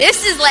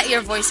This is Let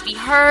Your Voice Be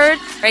Heard,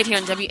 right here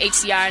on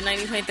WHCR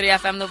 90.3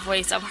 FM, the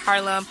voice of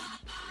Harlem.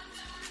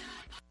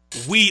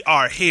 We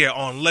are here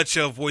on Let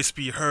Your Voice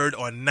Be Heard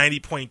on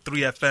 90.3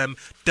 FM,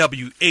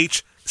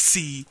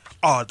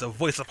 WHCR, the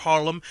voice of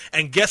Harlem.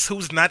 And guess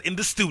who's not in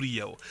the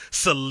studio?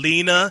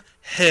 Selena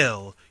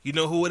Hill. You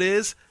know who it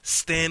is?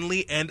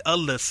 Stanley and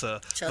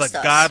Alyssa, Just the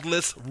us.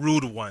 godless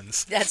rude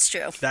ones. That's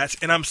true.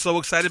 And I'm so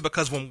excited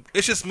because when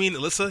it's just me and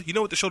Alyssa, you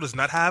know what the show does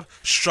not have?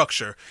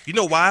 Structure. You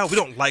know why? We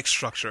don't like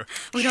structure.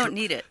 We don't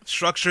need it.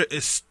 Structure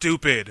is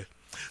stupid.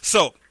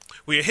 So,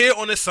 we are here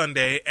on this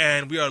Sunday,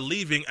 and we are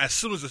leaving as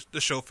soon as the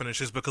show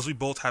finishes because we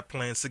both have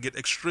plans to get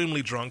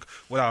extremely drunk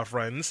with our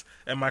friends.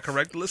 Am I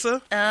correct,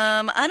 Alyssa?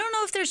 I don't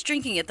know if there's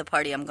drinking at the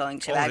party I'm going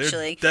to,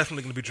 actually. They're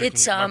definitely going to be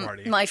drinking at my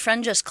party. My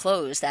friend just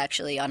closed,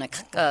 actually, on a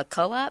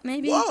co-op,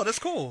 maybe? Whoa, that's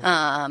cool.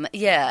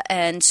 Yeah,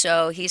 and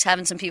so he's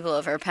having some people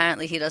over.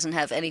 Apparently he doesn't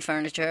have any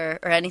furniture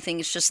or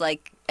anything. It's just,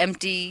 like,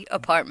 empty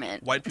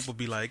apartment. White people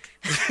be like...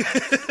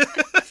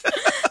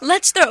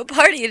 Let's throw a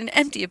party in an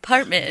empty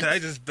apartment.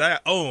 That's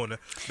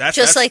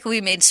just like we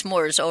made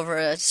s'mores over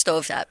a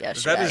stovetop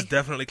yesterday. That is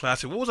definitely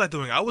classic. What was I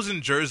doing? I was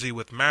in Jersey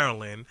with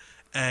Marilyn,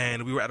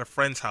 and we were at a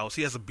friend's house.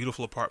 He has a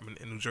beautiful apartment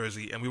in New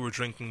Jersey, and we were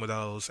drinking with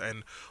those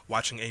and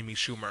watching Amy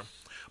Schumer.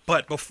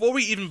 But before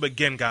we even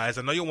begin, guys,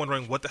 I know you're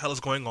wondering what the hell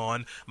is going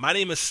on. My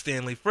name is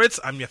Stanley Fritz.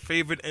 I'm your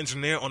favorite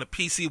engineer on the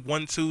PC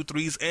 1, 2,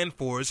 3s, and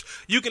 4s.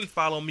 You can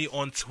follow me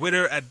on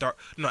Twitter at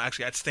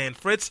Stan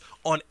Fritz,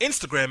 on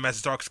Instagram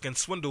as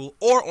DarkSkinSwindle,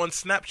 or on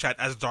Snapchat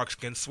as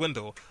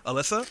DarkSkinSwindle.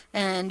 Alyssa?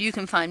 And you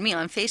can find me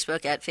on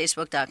Facebook at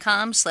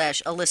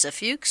facebook.com/Alyssa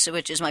Fuchs,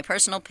 which is my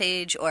personal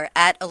page, or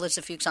at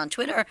Alyssa Fuchs on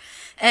Twitter.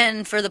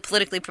 And for the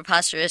Politically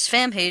Preposterous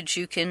fan page,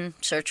 you can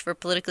search for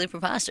Politically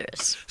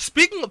Preposterous.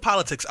 Speaking of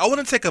politics, I want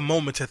to take a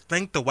moment to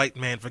thank the white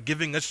man for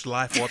giving us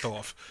July 4th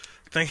off.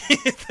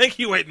 Thank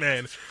you, white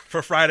man,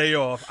 for Friday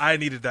off. I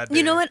needed that day.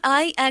 You know what?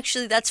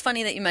 That's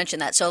funny that you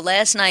mentioned that. So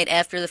last night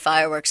after the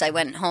fireworks, I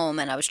went home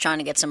and I was trying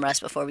to get some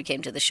rest before we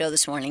came to the show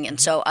this morning. And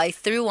so I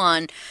threw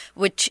on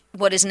what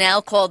is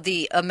now called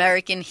the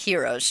American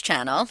Heroes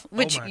channel,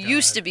 which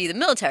used to be the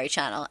military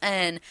channel.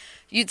 And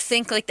you'd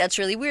think like that's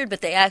really weird,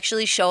 but they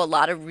actually show a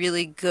lot of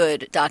really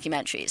good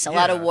documentaries, a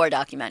lot of war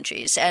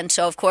documentaries. And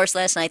so, of course,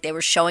 last night they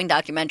were showing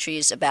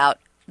documentaries about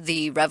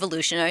the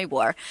Revolutionary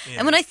War. Yeah.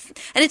 And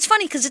it's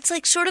funny because it's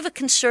like sort of a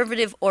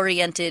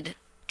conservative-oriented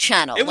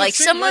channel. Like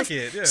some of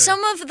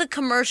the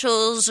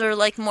commercials are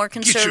like more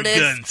conservative. Get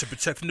your gun to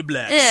protect from the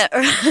blacks. Yeah.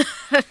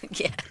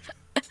 Yeah.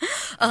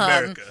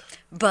 America.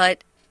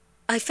 But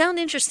I found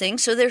interesting,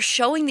 so they're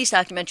showing these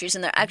documentaries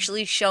and they're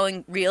actually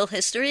showing real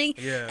history.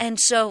 Yeah. And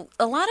so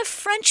a lot of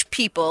French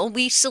people,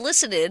 the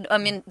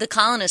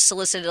colonists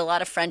solicited a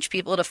lot of French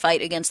people to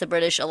fight against the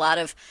British, a lot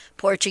of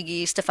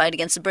Portuguese to fight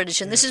against the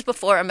British. And this is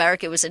before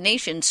America was a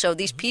nation. So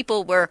these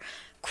people were,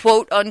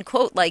 quote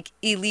unquote, like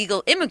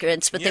illegal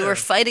immigrants, but they were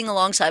fighting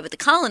alongside with the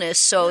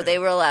colonists, so they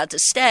were allowed to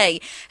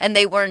stay. And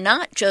they were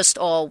not just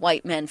all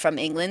white men from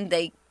England.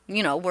 They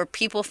were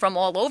people from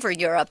all over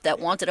Europe that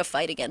wanted to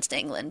fight against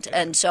England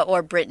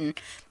or Britain.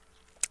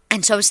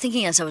 And so I was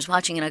thinking as I was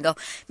watching it, I go,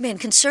 man,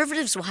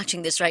 conservatives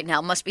watching this right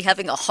now must be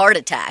having a heart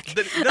attack.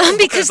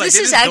 Because this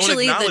is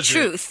actually the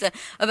truth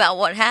about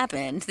what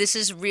happened. This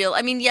is real.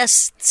 I mean,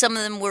 yes, some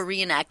of them were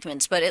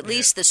reenactments, but at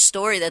least the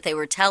story that they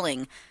were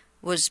telling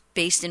was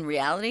based in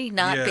reality,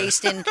 not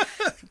based in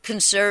the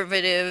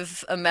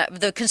conservative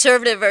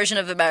version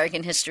of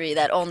American history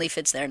that only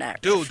fits their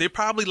narrative. Dude, they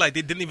probably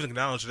they didn't even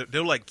acknowledge it. They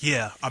were like,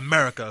 yeah,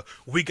 America,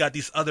 we got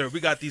these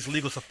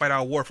legals to fight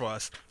our war for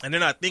us. And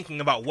they're not thinking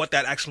about what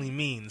that actually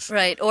means.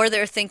 Right. Or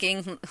they're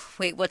thinking,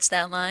 wait, what's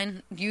that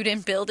line? You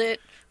didn't build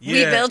it? Yeah.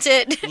 We built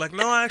it? Like,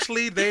 no,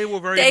 actually, they were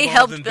very they involved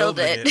helped in build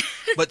building it.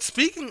 But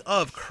speaking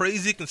of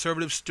crazy,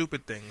 conservative,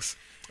 stupid things,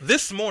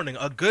 this morning,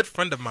 a good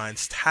friend of mine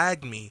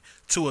tagged me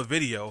to a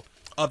video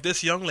of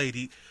this young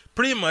lady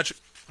pretty much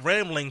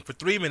rambling for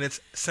 3 minutes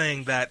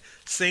saying that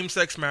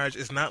same-sex marriage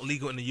is not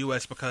legal in the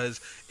U.S.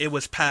 because it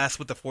was passed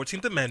with the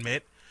 14th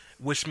Amendment,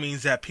 which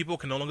means that people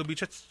can no longer be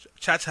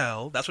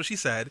chattel, that's what she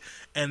said,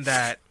 and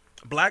that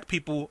black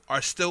people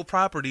are still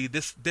property,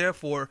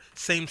 therefore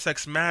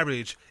same-sex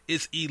marriage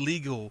is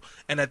illegal,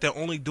 and that they're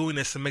only doing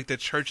this to make the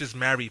churches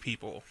marry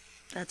people.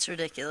 That's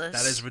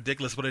ridiculous. That is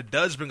ridiculous, but it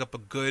does bring up a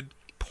good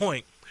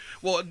point.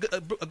 Well,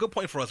 a good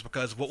point for us,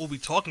 because what we'll be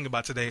talking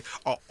about today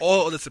are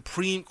all of the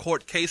Supreme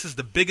Court cases,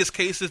 the biggest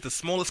cases, the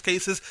smallest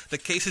cases, the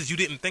cases you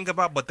didn't think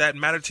about but that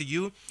mattered to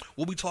you.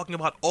 We'll be talking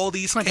about all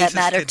these cases that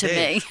mattered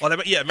today. To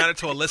me. It mattered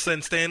to Alyssa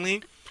and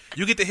Stanley.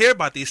 You get to hear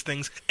about these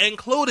things,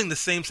 including the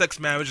same-sex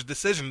marriage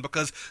decision,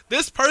 because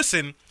this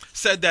person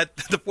said that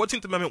the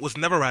 14th Amendment was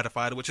never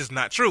ratified, which is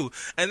not true.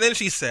 And then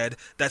she said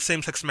that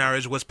same-sex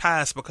marriage was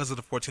passed because of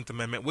the 14th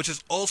Amendment, which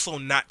is also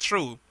not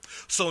true.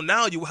 So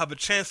now you will have a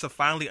chance to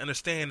finally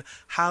understand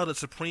how the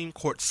Supreme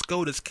Court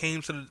SCOTUS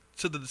came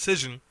to the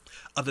decision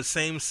of the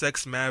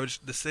same-sex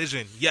marriage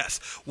decision. Yes,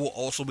 we'll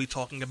also be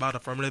talking about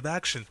affirmative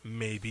action,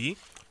 maybe.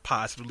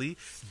 Possibly,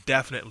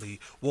 definitely.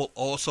 We'll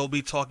also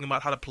be talking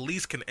about how the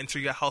police can enter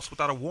your house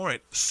without a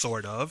warrant,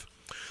 sort of.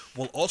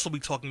 We'll also be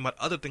talking about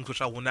other things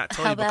which I will not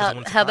tell How you because I about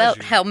want to how surprise about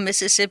you. how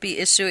Mississippi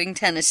is suing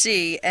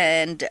Tennessee,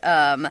 and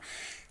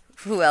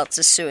who else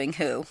is suing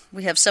who?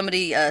 We have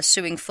somebody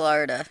suing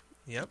Florida.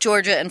 Yep.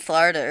 Georgia and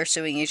Florida are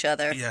suing each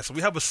other. Yeah, so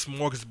we have a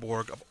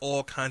smorgasbord of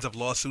all kinds of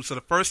lawsuits. So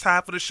the first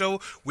half of the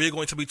show, we're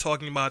going to be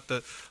talking about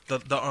the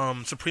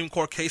Supreme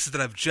Court cases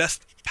that have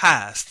just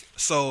passed.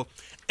 So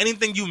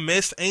anything you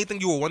missed, anything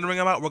you were wondering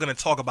about, we're going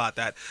to talk about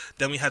that.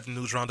 Then we have the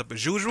news roundup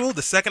as usual.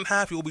 The second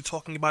half, we will be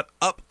talking about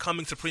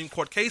upcoming Supreme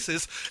Court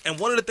cases. And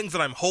one of the things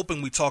that I'm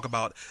hoping we talk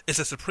about is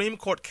a Supreme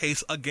Court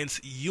case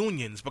against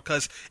unions,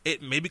 because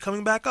it may be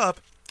coming back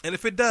up. And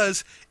if it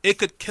does, it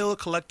could kill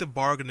collective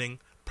bargaining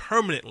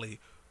permanently,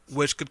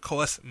 which could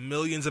cost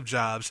millions of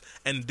jobs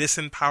and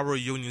disempower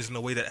unions in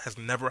a way that has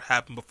never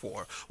happened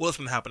before. Well, it's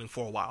been happening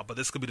for a while, but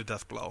this could be the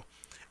death blow.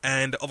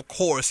 And, of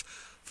course,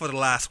 for the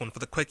last one, for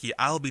the quickie,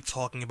 I'll be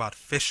talking about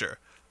Fisher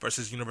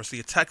versus University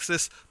of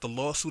Texas, the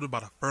lawsuit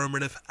about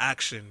affirmative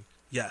action.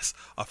 Yes,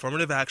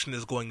 affirmative action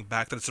is going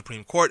back to the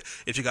Supreme Court.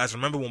 If you guys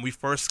remember when we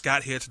first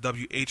got here to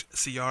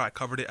WHCR, I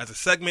covered it as a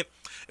segment.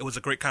 It was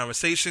a great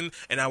conversation,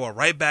 and now we're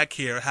right back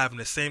here having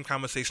the same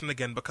conversation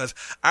again, because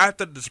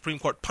after the Supreme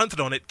Court punted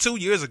on it 2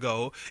 years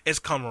ago, it's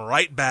come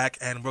right back,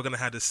 and we're going to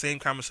have the same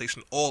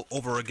conversation all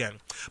over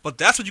again. But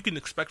that's what you can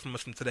expect from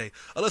us from today.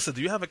 Alyssa,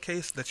 do you have a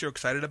case that you're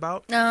excited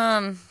about?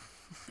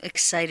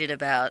 Excited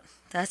about.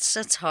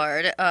 That's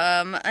hard.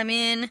 I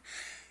mean,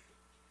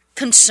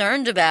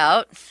 concerned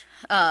about.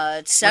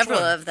 Several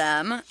of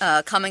them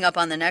coming up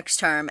on the next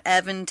term.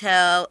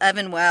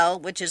 Evanwell,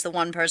 which is the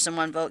one person,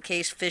 one vote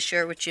case.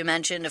 Fisher, which you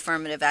mentioned,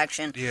 affirmative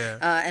action. Yeah.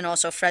 And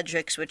also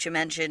Fredericks, which you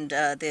mentioned,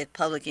 the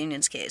public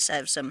unions case. I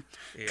have some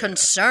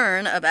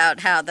concern about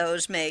how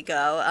those may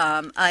go.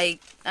 I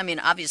mean,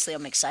 obviously,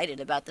 I'm excited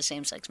about the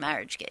same-sex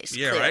marriage case.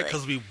 Yeah, clearly. right?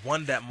 Because we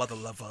won that mother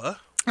lover.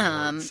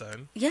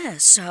 Yeah,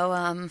 so,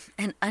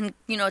 and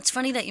you know, it's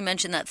funny that you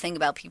mentioned that thing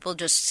about people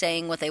just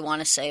saying what they want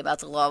to say about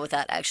the law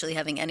without actually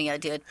having any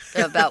idea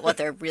about what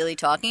they're really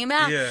talking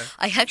about. Yeah.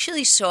 I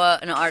actually saw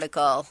an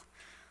article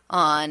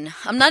on,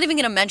 I'm not even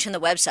going to mention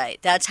the website.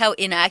 That's how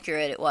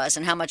inaccurate it was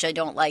and how much I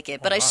don't like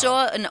it. But I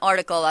saw an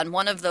article on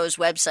one of those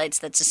websites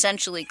that's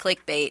essentially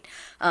clickbait,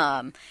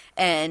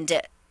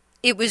 and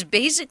it was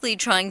basically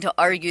trying to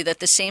argue that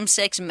the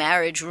same-sex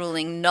marriage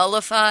ruling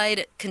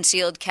nullified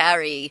concealed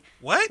carry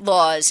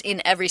laws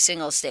in every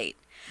single state.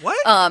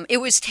 What? It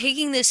was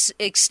taking this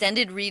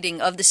extended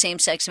reading of the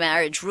same-sex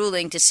marriage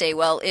ruling to say,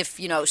 well, if,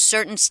 you know,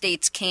 certain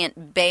states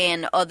can't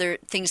ban other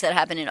things that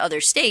happen in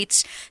other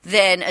states,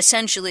 then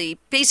essentially,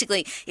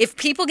 basically, if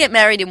people get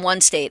married in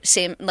one state,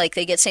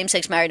 they get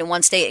same-sex married in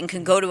one state and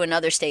can go to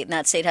another state, and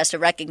that state has to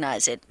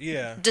recognize it.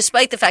 Yeah.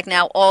 Despite the fact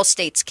now all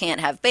states can't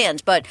have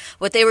bans. But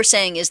what they were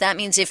saying is that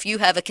means if you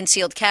have a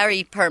concealed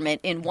carry permit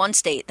in one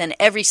state, then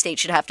every state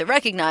should have to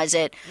recognize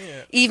it,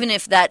 even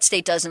if that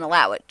state doesn't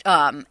allow it.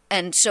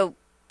 And so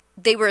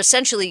they were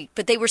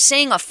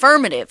saying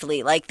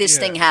affirmatively, like, this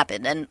thing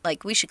happened. And,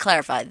 like, we should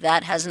clarify,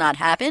 that has not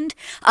happened.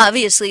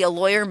 Obviously, a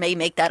lawyer may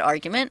make that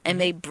argument and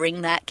may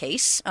bring that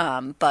case,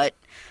 but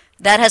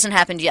that hasn't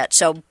happened yet.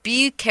 So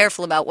be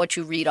careful about what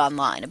you read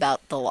online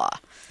about the law.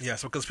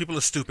 Yes, because people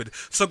are stupid.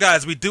 So,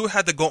 guys, we do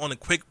have to go on a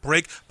quick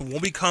break, but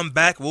when we come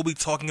back, we'll be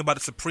talking about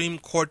the Supreme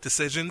Court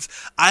decisions.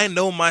 I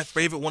know my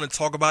favorite one to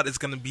talk about is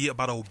going to be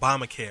about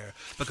Obamacare,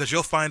 because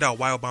you'll find out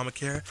why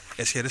Obamacare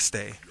is here to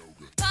stay.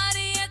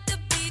 Party at the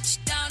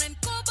beach down in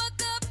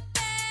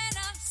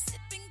Copacabana,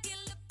 sipping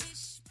Gila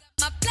Fish.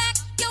 My black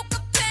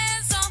yoga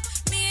pants on,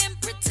 me and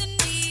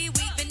Brittany,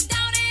 we've been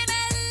down in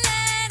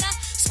Atlanta,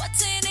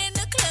 sweating in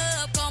the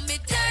club, call me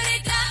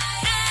Dirty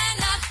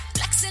Diana,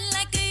 flexing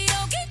like a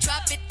yogi,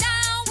 drop it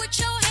down with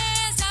your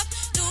hands up,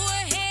 do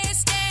a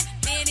headstand,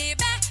 bend it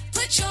back,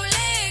 put your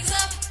legs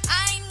up,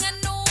 I ain't got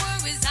no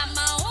worries, I'm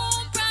my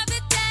own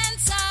private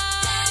dancer,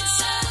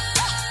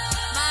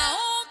 my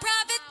own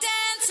private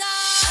dancer.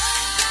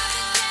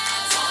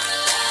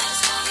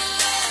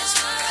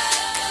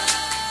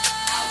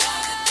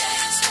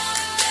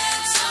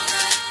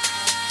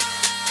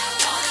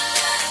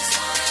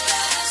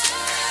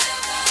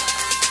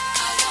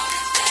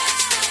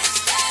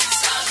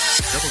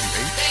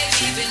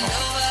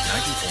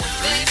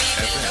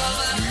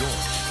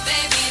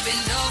 Baby,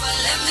 bend over,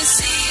 let me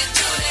see you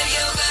do that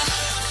yoga.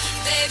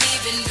 Baby,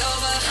 bend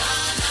over,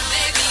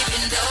 baby,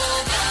 bend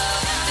over,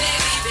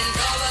 baby, bend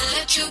over,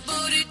 let your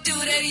booty do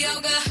that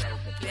yoga.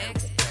 Flex,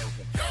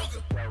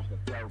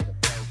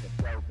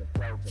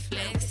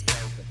 flex.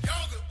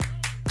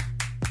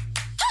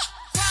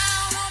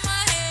 Crown on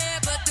my head,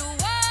 but the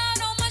world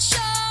on my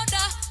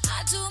shoulder.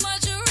 I too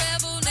much a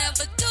rebel,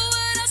 never do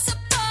what I'm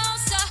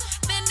supposed to.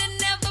 Bend and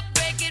never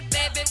break it,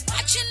 baby.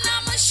 Watching,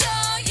 I'ma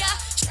show ya.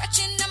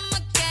 Stretching on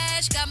my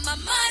cash, got my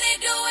money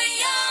doing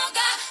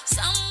yoga.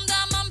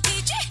 Sometimes I'm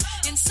peachy,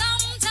 and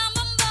sometimes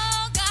I'm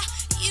boga.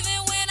 Even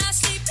when I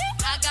sleep,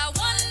 I got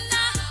one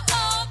eye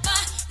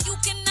open. You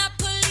cannot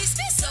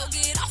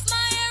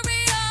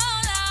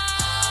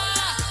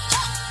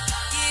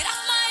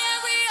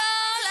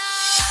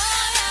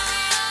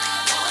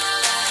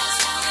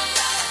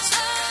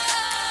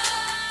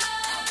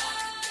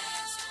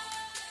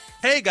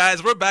Hey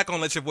guys, we're back on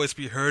Let Your Voice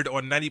Be Heard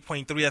on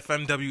 90.3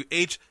 FM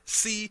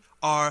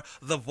WHCR,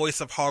 the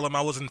voice of Harlem.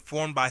 I was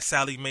informed by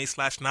Sally Mae /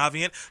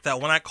 Navient that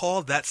when I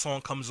call, that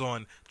song comes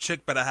on.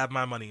 Chick Better Have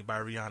My Money by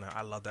Rihanna.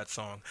 I love that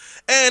song.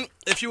 And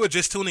if you were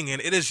just tuning in,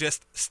 it is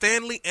just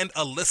Stanley and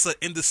Alyssa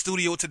in the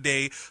studio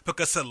today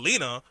because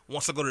Selena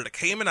wants to go to the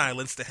Cayman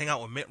Islands to hang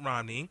out with Mitt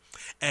Romney,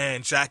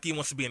 and Jackie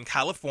wants to be in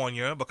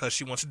California because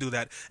she wants to do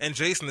that, and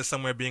Jason is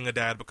somewhere being a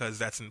dad because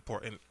that's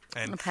important.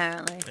 And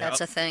Apparently,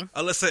 that's a thing.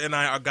 Alyssa and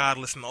I are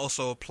godless and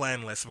also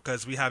planless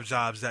because we have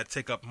jobs that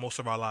take up most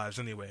of our lives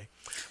anyway.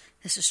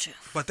 This is true.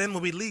 But then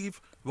when we leave,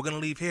 we're going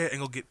to leave here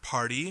and go get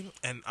party,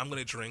 and I'm going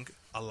to drink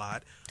a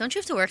lot. Don't you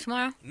have to work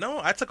tomorrow? No,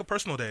 I took a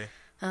personal day.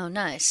 Oh,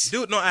 nice.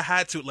 Dude, no, I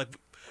had to. Like,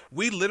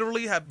 we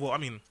literally have, well, I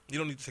mean, you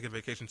don't need to take a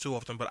vacation too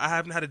often, but I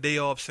haven't had a day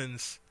off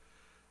since,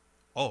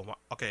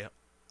 okay,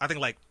 I think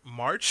like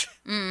March.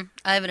 I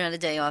haven't had a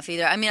day off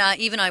either. I mean,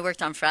 I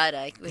worked on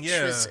Friday, which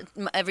was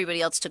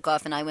everybody else took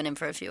off, and I went in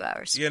for a few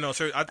hours. Yeah, no,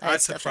 sir. I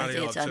took Friday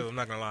off done. too. I'm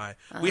not gonna lie.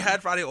 We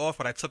had Friday off,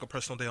 but I took a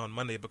personal day on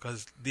Monday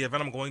because the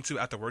event I'm going to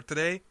after work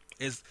today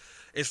it's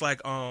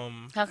like How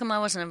come I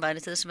wasn't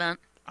invited to this event?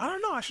 I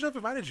don't know. I should have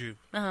invited you.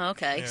 Oh,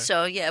 okay. Yeah.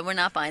 So, we're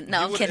not buying.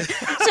 No, I'm kidding.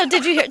 So,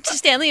 did you hear?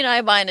 Stanley and I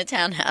are buying a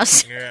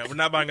townhouse. Yeah, we're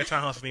not buying a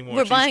townhouse anymore.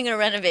 We're buying a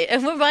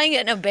we're buying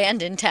an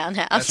abandoned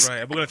townhouse. That's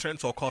right. We're gonna turn it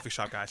into a coffee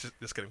shop, guys.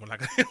 Just kidding. We're not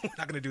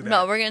gonna do that.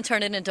 No, we're going to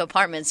turn it into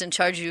apartments and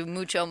charge you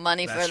mucho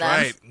money for them. That's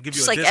right. Give you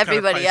just a like discounted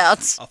everybody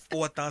price else. of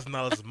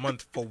 $4,000 a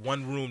month for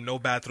one room, no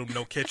bathroom,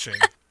 no kitchen,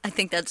 I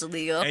think that's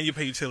illegal. and you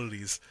pay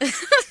utilities.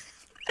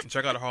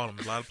 Check out Harlem,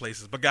 a lot of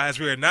places. But guys,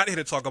 we are not here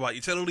to talk about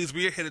utilities.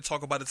 We are here to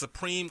talk about the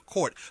Supreme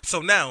Court.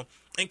 So now,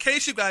 in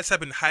case you guys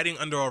have been hiding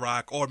under a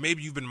rock, or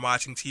maybe you've been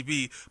watching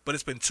TV, but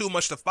it's been too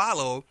much to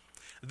follow,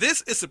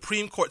 this is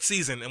Supreme Court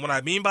season. And what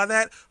I mean by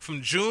that,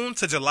 from June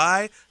to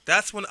July,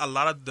 that's when a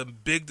lot of the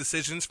big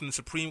decisions from the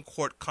Supreme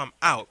Court come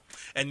out.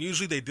 And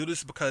usually they do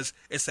this because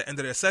it's the end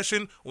of their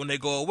session when they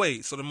go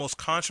away. So the most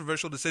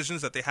controversial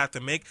decisions that they have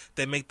to make,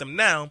 they make them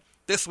now.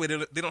 This way,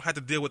 they don't have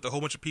to deal with a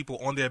whole bunch of people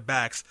on their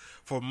backs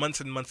for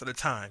months and months at a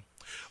time.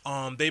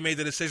 They made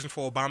the decision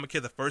for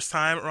Obamacare the first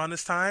time around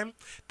this time.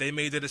 They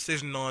made the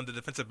decision on the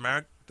Defensive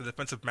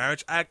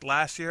Marriage Act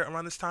last year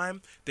around this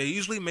time. They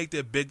usually make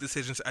their big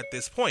decisions at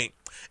this point.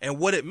 And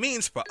what it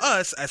means for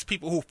us as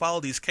people who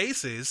follow these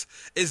cases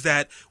is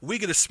that we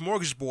get a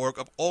smorgasbord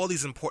of all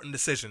these important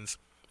decisions.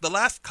 The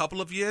last couple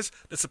of years,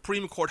 the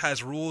Supreme Court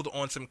has ruled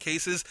on some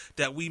cases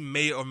that we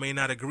may or may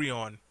not agree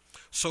on.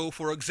 So,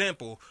 for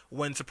example,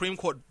 when Supreme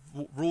Court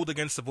ruled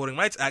against the Voting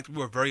Rights Act, we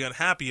were very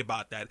unhappy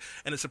about that.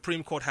 And the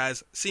Supreme Court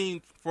has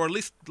seen, for at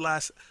least the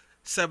last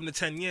 7 to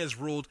 10 years,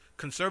 ruled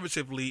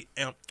conservatively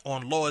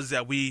on laws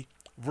that we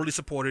really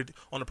supported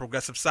on the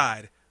progressive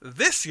side.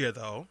 This year,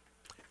 though,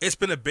 it's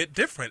been a bit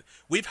different.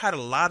 We've had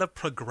a lot of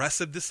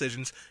progressive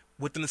decisions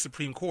within the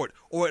Supreme Court,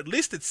 or at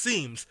least it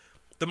seems.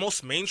 The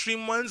most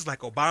mainstream ones, like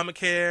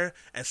Obamacare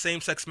and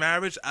same-sex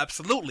marriage,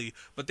 absolutely.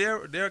 But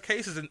there are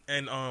cases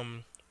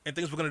and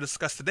things we're going to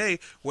discuss today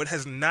where it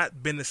has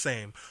not been the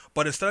same.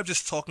 But instead of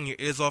just talking your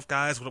ears off,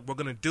 guys, what we're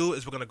going to do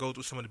is we're going to go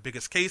through some of the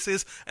biggest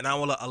cases, and I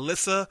will let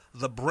Alyssa,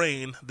 the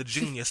brain, the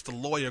genius, the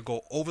lawyer,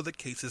 go over the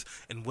cases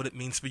and what it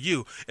means for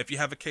you. If you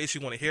have a case you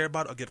want to hear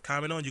about or give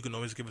comment on, you can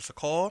always give us a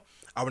call.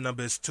 Our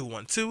number is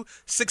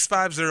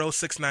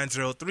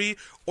 212-650-6903,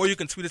 or you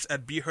can tweet us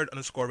at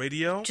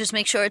BeHeard_radio. Just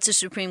make sure it's a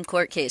Supreme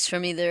Court case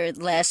from either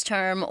last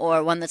term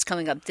or one that's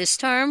coming up this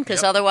term,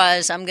 because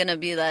otherwise I'm going to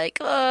be like,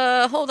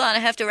 hold on, I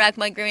have to rack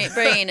my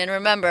brain and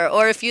remember.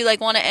 Or if you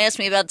want to ask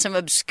me about some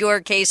obscure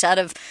case out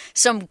of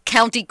some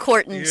county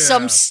court in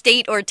some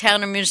state or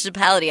town or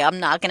municipality, I'm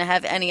not going to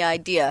have any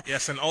idea.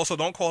 Yes, and also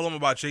don't call them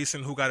about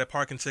Jason who got a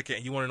parking ticket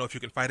and you want to know if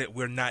you can fight it.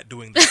 We're not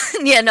doing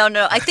that.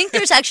 No. I think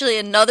there's actually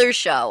another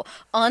show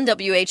on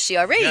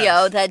WHCR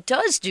radio that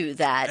does do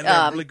that. And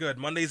they're really good.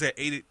 Mondays at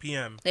 8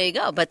 p.m. There you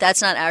go, but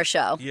that's not our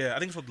show. Yeah, I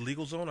think it's called The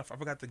Legal Zone. I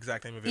forgot the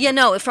exact name of it. Yeah,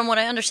 no, from what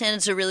I understand,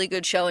 it's a really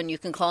good show, and you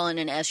can call in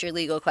and ask your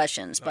legal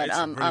questions. No, but it's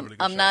a really good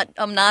I'm show.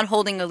 not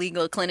holding a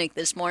legal clinic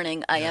this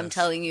morning. I am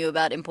telling you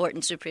about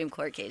important Supreme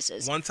Court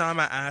cases. One time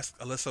I asked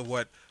Alyssa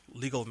what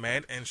legal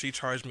meant, and she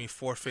charged me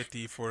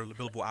 $4.50 for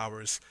billable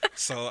hours.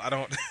 So I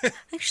don't. I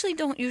actually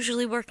don't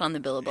usually work on the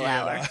billable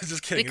hour. No,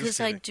 just kidding. Because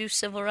I do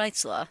civil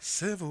rights law.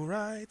 Civil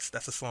rights.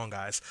 That's a song,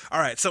 guys.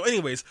 All right. So,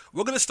 anyways,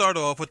 we're gonna start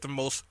off with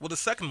the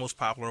second most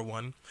popular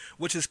one,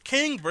 which is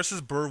King versus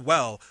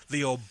Burwell,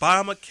 the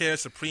Obamacare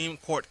Supreme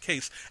Court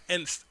case.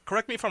 And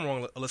correct me if I'm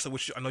wrong, Alyssa,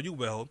 which I know you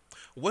will.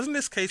 Wasn't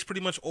this case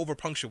pretty much over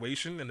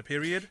punctuation in the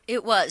period?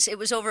 It was. It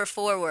was over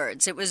 4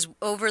 words. It was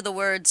over the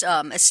words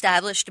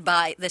established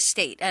by the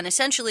state. And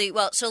essentially,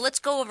 so let's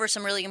go over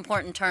some really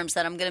important terms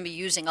that I'm going to be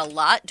using a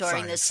lot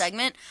during this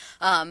segment,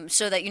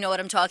 so that you know what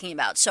I'm talking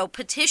about. So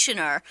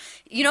petitioner,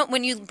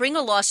 when you bring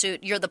a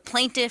lawsuit, you're the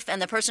plaintiff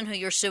and the person who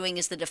you're suing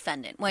is the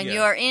defendant. When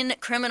you're in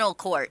criminal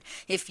court,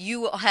 if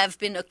you have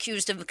been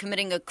accused of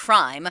committing a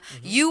crime,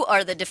 you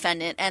are the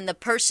defendant and the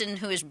person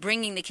who is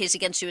bringing the case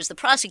against you is the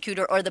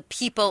prosecutor or the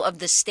people of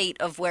the state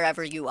of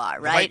wherever you are,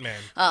 right? The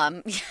white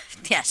man.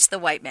 Yes, the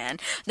white man.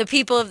 The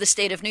people of the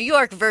state of New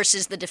York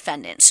versus the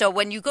defendant. So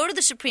when you go to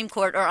the Supreme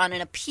Court or on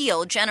an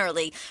appeal,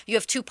 generally, you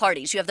have two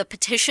parties. You have the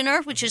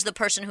petitioner, which is the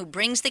person who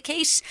brings the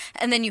case,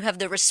 and then you have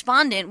the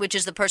respondent, which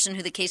is the person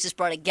who the case is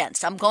brought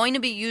against. I'm going to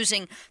be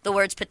using the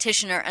words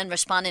petitioner and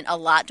respondent a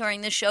lot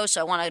during this show,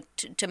 so I want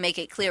to make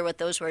it clear what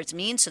those words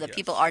mean so that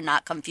people are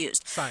not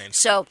confused. Science.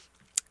 So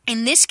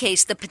in this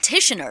case, the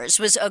petitioners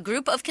was a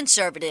group of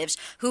conservatives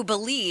who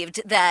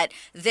believed that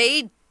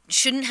they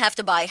shouldn't have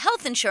to buy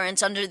health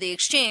insurance under the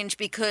exchange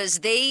because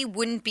they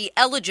wouldn't be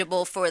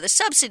eligible for the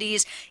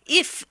subsidies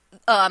if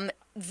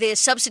the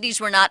subsidies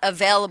were not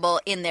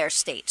available in their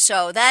state.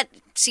 So that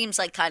seems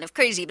like kind of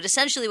crazy, but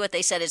essentially what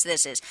they said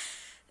is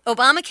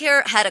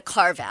Obamacare had a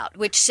carve-out,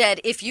 which said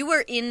if you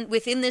were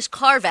within this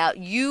carve-out,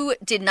 you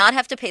did not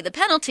have to pay the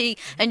penalty,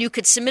 and you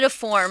could submit a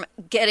form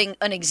getting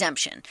an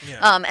exemption.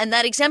 Yeah. And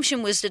that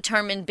exemption was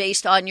determined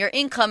based on your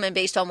income and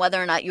based on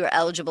whether or not you were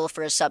eligible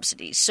for a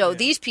subsidy. So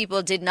these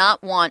people did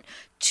not want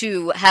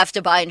to have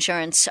to buy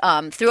insurance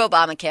through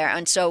Obamacare.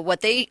 And so what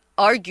they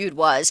argued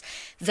was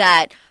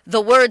that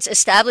the words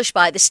established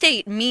by the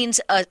state means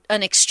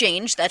an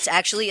exchange that's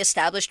actually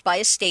established by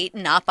a state,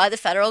 not by the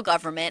federal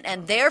government.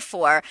 And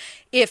therefore,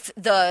 if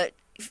the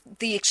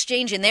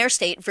exchange in their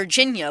state,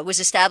 Virginia, was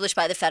established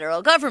by the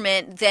federal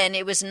government, then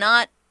it was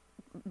not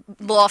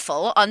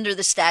lawful under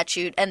the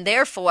statute, and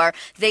therefore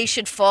they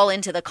should fall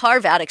into the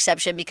carve-out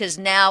exception because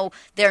now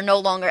they're no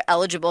longer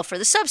eligible for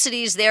the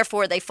subsidies.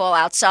 Therefore, they fall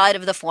outside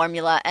of the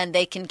formula and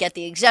they can get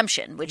the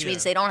exemption, which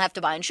means they don't have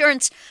to buy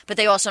insurance, but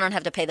they also don't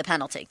have to pay the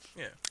penalty.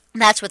 Yeah.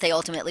 That's what they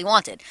ultimately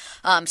wanted.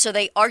 So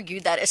they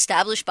argued that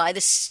established by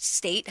the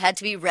state had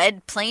to be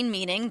read plain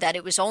meaning, that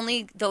it was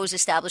only those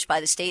established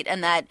by the state,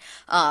 and that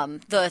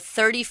the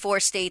 34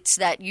 states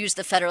that used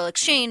the federal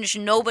exchange,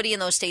 nobody in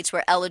those states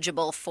were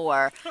eligible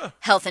for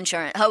health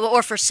insurance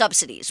or for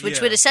subsidies,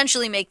 which would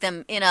essentially make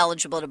them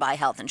ineligible to buy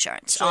health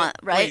insurance, So,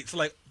 right? Wait, so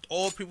like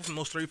all people from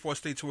those 34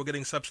 states who were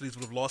getting subsidies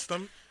would have lost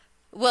them?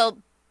 Well,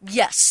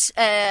 yes,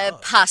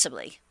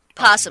 possibly,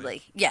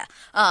 yeah.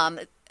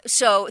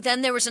 So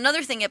then there was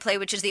another thing at play,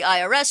 which is the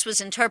IRS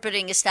was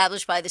interpreting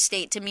established by the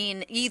state to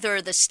mean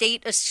either the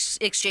state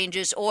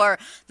exchanges or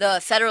the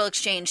federal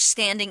exchange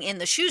standing in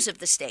the shoes of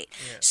the state.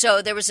 Yeah.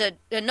 So there was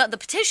the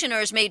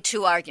petitioners made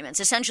two arguments.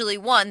 Essentially,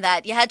 one,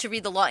 that you had to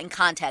read the law in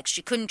context.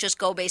 You couldn't just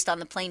go based on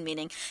the plain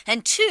meaning.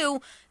 And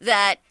two,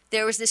 that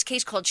there was this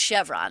case called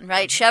Chevron,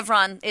 right? Mm-hmm.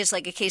 Chevron is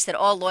like a case that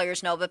all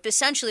lawyers know, but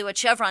essentially what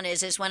Chevron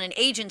is when an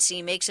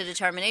agency makes a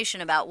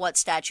determination about what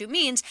statute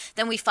means,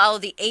 then we follow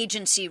the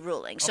agency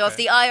ruling. So if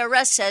the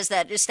IRS says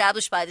that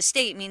established by the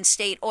state means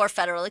state or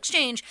federal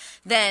exchange,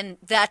 then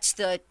that's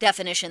the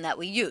definition that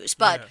we use.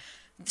 But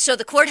so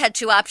the court had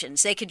two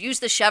options. They could use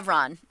the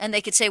Chevron, and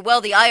they could say, well,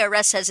 the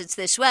IRS says it's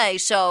this way,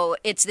 so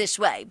it's this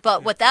way.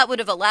 But what that would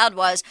have allowed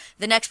was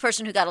the next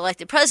person who got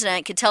elected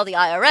president could tell the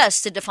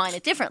IRS to define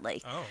it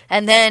differently. Oh.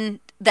 And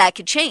then that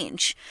could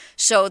change.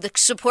 So the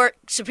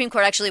Supreme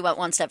Court actually went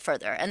one step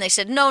further, and they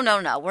said, no,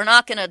 we're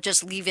not going to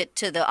just leave it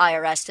to the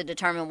IRS to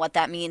determine what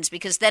that means,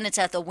 because then it's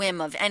at the whim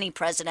of any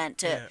president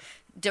to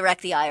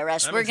direct the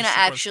IRS. We're going to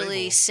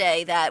actually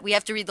say that we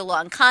have to read the law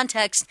in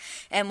context,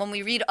 and when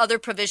we read other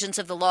provisions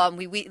of the law and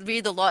we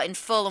read the law in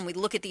full and we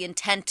look at the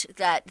intent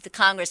that the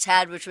Congress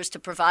had, which was to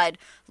provide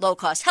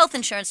low-cost health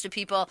insurance to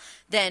people,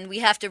 then we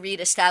have to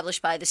read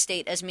established by the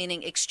state as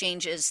meaning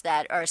exchanges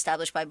that are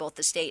established by both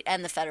the state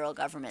and the federal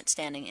government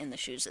standing in the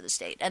shoes of the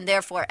state. And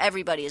therefore,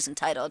 everybody is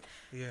entitled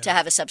to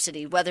have a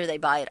subsidy, whether they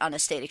buy it on a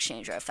state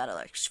exchange or a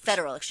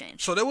federal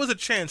exchange. So there was a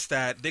chance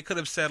that they could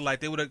have said,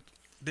 like,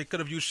 they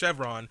could have used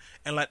Chevron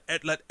and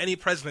let any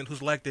president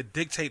who's elected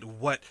dictate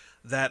what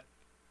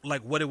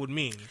it would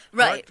mean.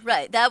 Right.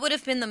 That would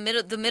have been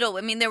the middle.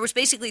 I mean, there was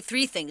basically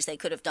three things they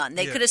could have done.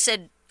 They could have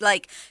said,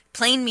 like,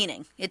 plain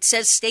meaning. It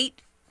says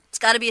state. It's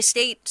got to be a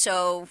state.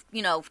 So,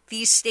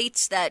 these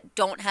states that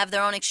don't have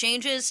their own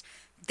exchanges,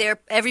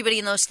 everybody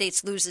in those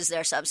states loses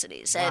their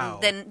subsidies. Wow.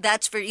 And then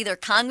that's for either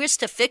Congress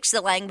to fix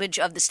the language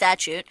of the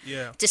statute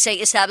to say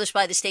established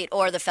by the state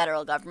or the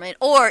federal government,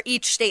 or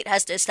each state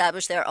has to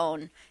establish their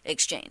own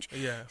exchange.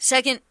 Yeah.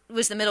 Second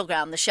was the middle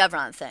ground, the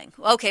Chevron thing.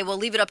 Okay, we'll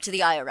leave it up to the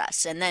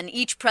IRS. And then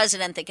each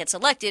president that gets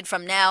elected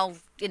from now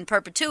in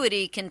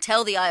perpetuity can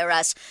tell the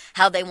IRS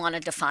how they want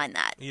to define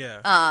that.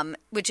 Yeah.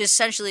 Which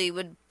essentially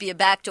would be a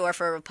backdoor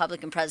for a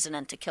Republican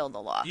president to kill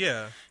the law.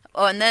 Yeah.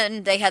 Oh, and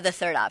then they had the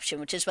third option,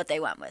 which is what they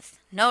went with.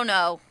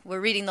 No, we're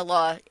reading the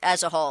law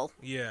as a whole.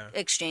 Yeah.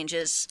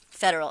 Exchanges,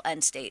 federal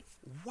and state.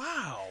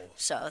 Wow.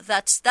 So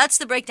that's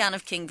the breakdown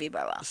of King v.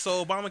 Burwell.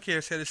 So Obamacare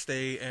is here to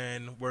stay,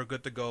 and we're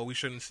good to go. We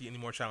shouldn't see any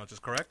more challenges,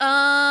 correct?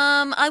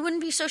 I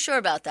wouldn't be so sure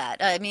about that.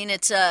 I mean,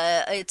 it's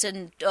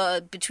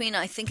between,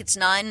 I think it's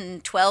 9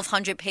 and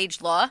 1,200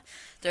 page law.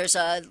 There's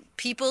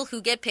people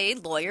who get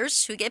paid,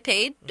 lawyers who get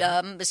paid,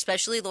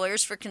 especially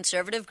lawyers for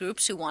conservative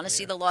groups who want to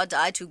see the law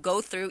die, to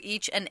go through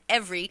each and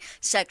every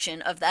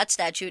section of that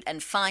statute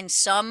and find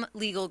some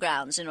legal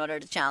grounds in order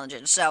to challenge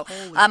it. So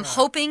I'm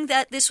hoping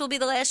that this will be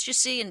the last you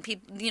see, and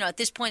people, at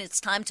this point,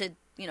 it's time to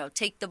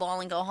take the ball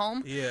and go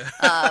home. Yeah.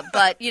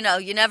 But, you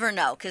never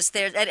know, because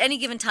at any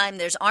given time,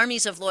 there's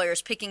armies of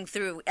lawyers picking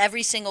through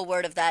every single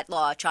word of that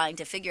law, trying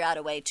to figure out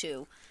a way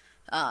to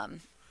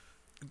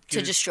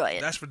destroy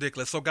it. That's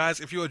ridiculous. So, guys,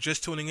 if you are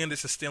just tuning in,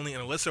 this is Stanley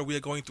and Alyssa. We are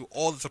going through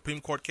all the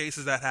Supreme Court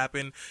cases that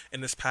happened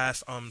in this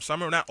past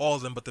summer. Not all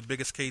of them, but the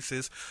biggest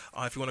cases.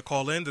 If you want to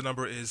call in, the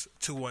number is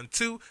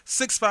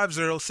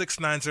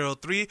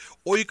 212-650-6903,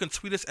 or you can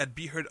tweet us at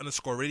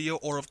BeHeard_radio,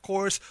 or, of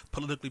course,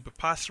 Politically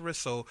Preposterous.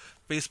 So,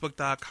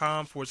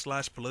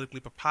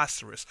 Facebook.com/politically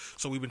preposterous.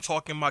 So we've been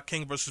talking about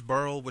King versus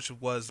Burrell, which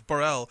was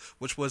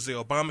the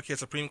Obamacare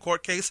Supreme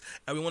Court case,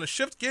 and we want to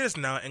shift gears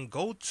now and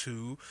go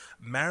to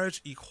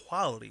marriage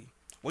equality.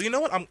 Well, you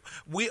know what?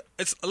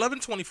 It's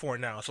 11:24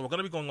 now, so we're going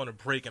to be going on a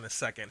break in a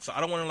second. So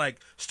I don't want to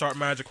start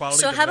marriage equality.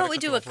 So how about we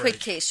do a quick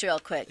case real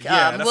quick?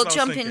 Yeah, that's we'll what I was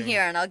jump in thinking.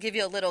 here and I'll give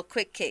you a little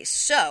quick case.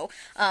 So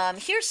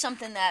here's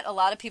something that a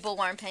lot of people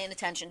weren't paying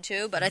attention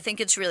to, but I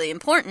think it's really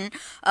important,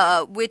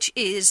 which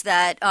is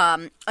that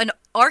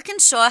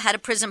Arkansas had a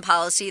prison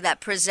policy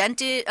that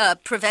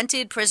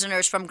prevented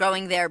prisoners from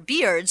growing their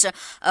beards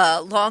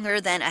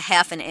longer than a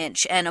half an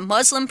inch. And a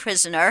Muslim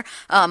prisoner,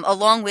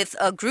 along with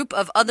a group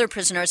of other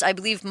prisoners, I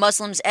believe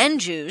Muslims and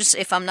Jews,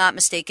 if I'm not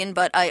mistaken,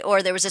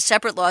 or there was a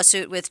separate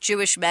lawsuit with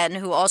Jewish men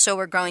who also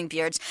were growing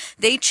beards.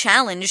 They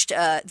challenged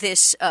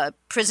this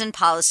prison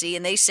policy,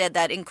 and they said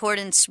that in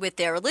accordance with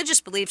their religious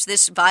beliefs,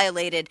 this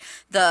violated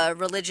the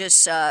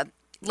religious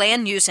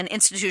Land Use and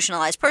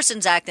Institutionalized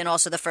Persons Act and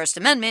also the First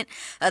Amendment.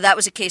 That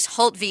was a case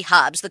Holt v.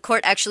 Hobbs. The court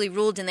actually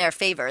ruled in their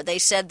favor. They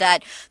said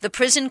that the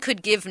prison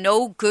could give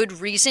no good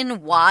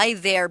reason why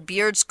their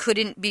beards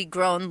couldn't be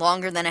grown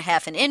longer than a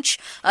half an inch.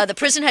 The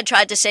prison had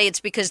tried to say it's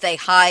because they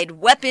hide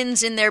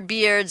weapons in their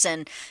beards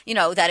and,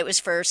 that it was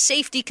for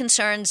safety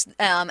concerns.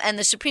 And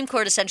the Supreme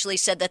Court essentially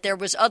said that there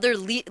was other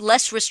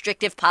less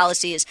restrictive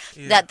policies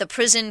that the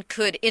prison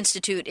could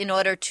institute in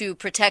order to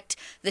protect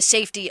the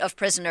safety of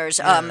prisoners,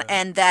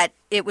 and that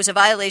it was a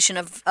violation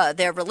of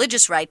their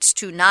religious rights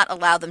to not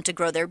allow them to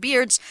grow their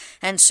beards.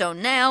 And so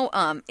now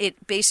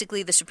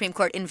the Supreme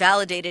Court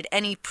invalidated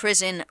any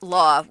prison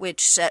law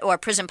or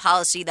prison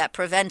policy that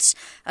prevents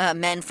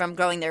men from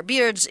growing their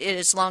beards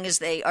as long as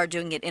they are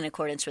doing it in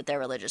accordance with their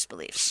religious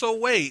beliefs. So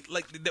wait,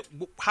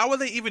 how are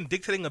they even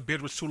dictating a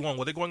beard was too long?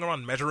 Were they going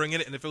around measuring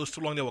it, and if it was too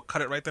long, they would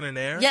cut it right then and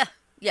there?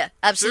 Yeah,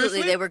 absolutely.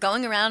 Seriously? They were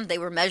going around, they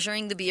were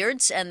measuring the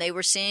beards, and they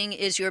were seeing,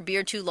 is your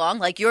beard too long?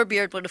 Like, your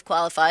beard would have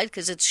qualified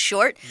because it's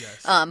short.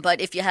 Yes. But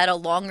if you had a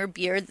longer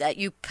beard that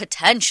you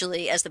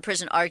potentially, as the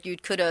prison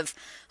argued, could have,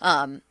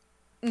 hidden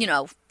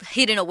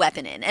a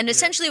weapon in. And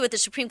essentially what the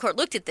Supreme Court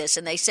looked at this,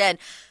 and they said,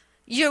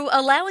 you're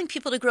allowing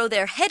people to grow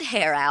their head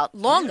hair out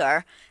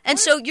longer, and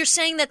so you're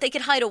saying that they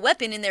could hide a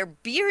weapon in their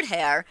beard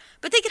hair,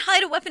 but they could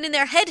hide a weapon in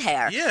their head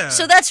hair. Yeah.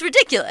 So that's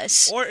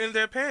ridiculous. Or in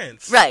their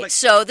pants. Right.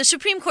 So the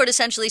Supreme Court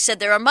essentially said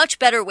there are much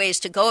better ways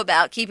to go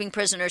about keeping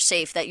prisoners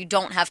safe, that you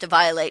don't have to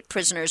violate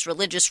prisoners'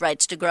 religious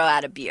rights to grow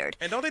out a beard.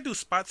 And don't they do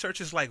spot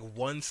searches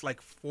once, 4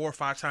 or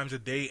 5 times a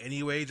day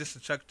anyway, just to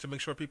check to make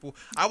sure people...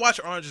 I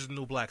watch Orange is the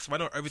New Black, so I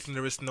know everything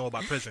there is to know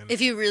about prison.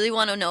 If you really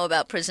want to know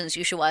about prisons,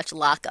 you should watch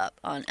Lock Up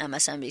on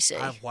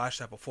MSNBC. I've watched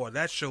that before.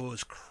 That show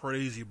is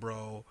crazy,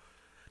 bro.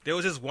 There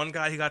was this one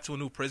guy, he got to a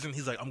new prison.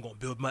 He's like, I'm going to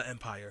build my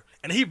empire.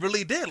 And he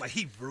really did.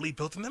 He really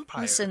built an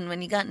empire. Listen,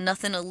 when you got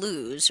nothing to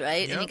lose,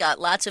 right? Yep. And you got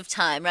lots of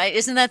time, right?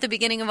 Isn't that the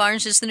beginning of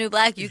Orange is the New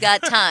Black? You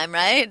got time,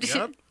 right?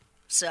 Yep.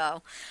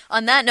 So,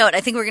 on that note, I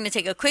think we're going to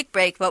take a quick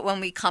break, but when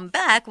we come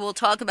back, we'll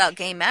talk about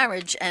gay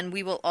marriage, and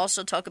we will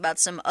also talk about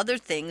some other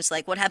things,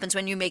 like what happens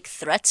when you make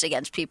threats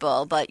against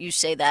people, but you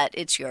say that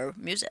it's your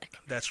music.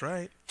 That's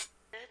right.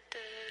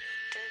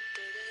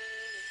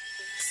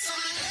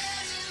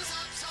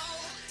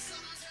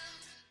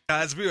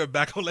 Guys, we are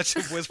back on Let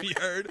Your Voice Be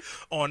Heard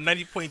on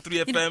 90.3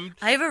 FM.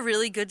 I have a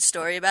really good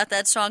story about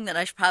that song that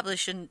I probably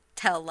shouldn't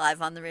tell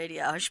live on the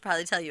radio. I should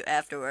probably tell you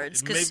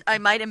afterwards, because I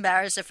might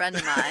embarrass a friend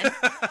of mine.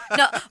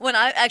 No, when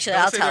I actually,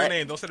 Don't I'll say tell their it.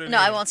 name. Don't say their No,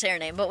 name. I won't say her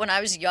name. But when I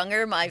was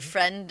younger, my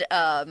friend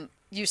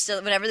used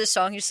to, whenever this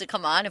song used to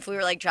come on, if we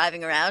were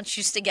driving around,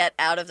 she used to get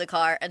out of the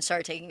car and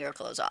start taking her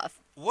clothes off.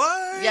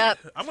 What? Yep.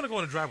 I'm going to go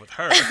on a drive with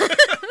her.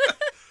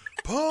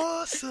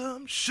 Pour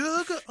some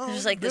sugar on It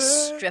was like the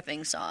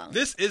stripping song.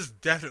 This is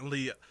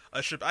definitely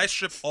a strip. I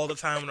strip all the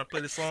time when I play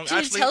this song.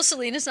 Did you tell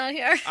Selena's not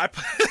here?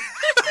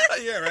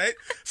 Yeah, right?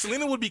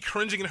 Selena would be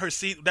cringing in her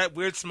seat, that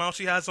weird smile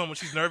she has on when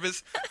she's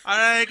nervous. All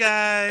right,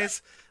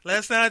 guys,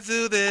 let's not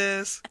do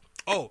this.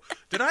 Oh,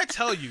 did I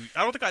tell you?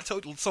 I don't think I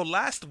told you. So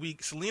last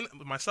week,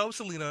 myself,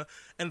 Selena,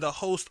 and the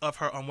host of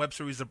her web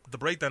series, the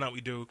breakdown that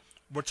we do,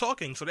 were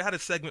talking. So they had a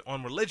segment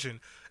on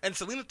religion, and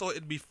Selena thought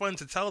it'd be fun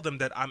to tell them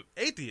that I'm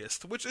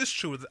atheist, which is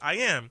true that I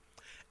am.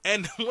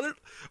 And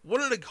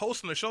one of the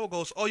hosts on the show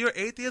goes, "Oh, you're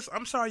atheist?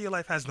 I'm sorry, your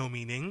life has no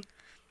meaning."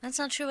 That's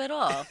not true at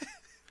all.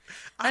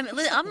 I'm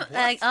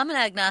an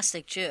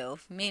agnostic Jew,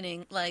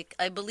 meaning like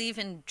I believe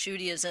in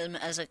Judaism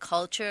as a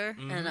culture,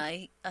 and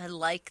I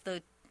like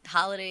the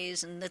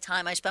holidays and the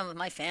time I spend with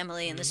my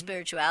family and the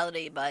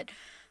spirituality, but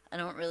I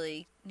don't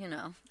really,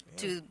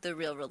 do the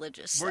real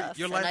religious stuff.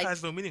 Your life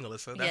has no meaning,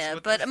 Alyssa.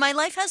 That's but my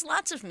life has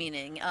lots of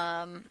meaning.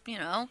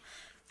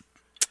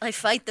 I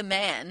fight the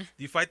man.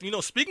 You fight.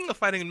 Speaking of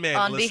fighting man,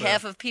 on Alyssa,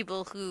 behalf of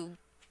people who,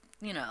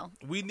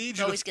 we need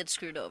you always get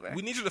screwed over.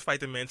 We need you to fight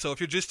the man. So if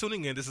you're just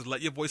tuning in, this is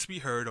Let Your Voice Be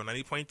Heard on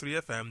 90.3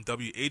 FM,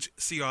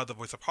 WHCR, the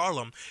voice of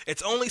Harlem.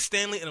 It's only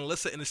Stanley and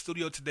Alyssa in the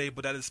studio today,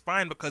 but that is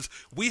fine because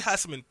we have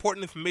some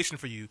important information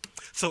for you.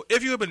 So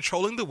if you have been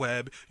trolling the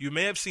web, you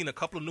may have seen a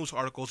couple of news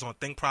articles on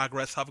Think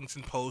Progress,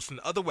 Huffington Post,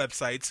 and other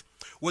websites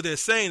where they're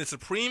saying the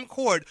Supreme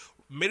Court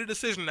made a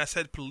decision that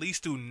said police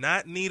do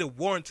not need a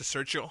warrant to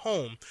search your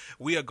home.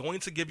 We are going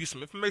to give you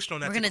some information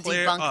on that. We're going to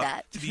debunk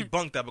that. To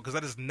debunk that, because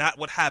that is not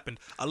what happened.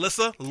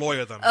 Alyssa,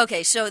 lawyer them.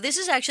 Okay, so this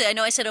is actually, I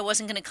know I said I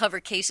wasn't going to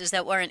cover cases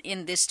that weren't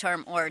in this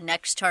term or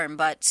next term,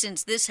 but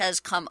since this has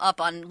come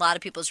up on a lot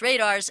of people's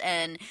radars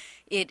and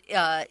it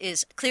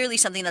is clearly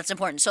something that's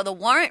important. So the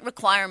warrant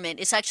requirement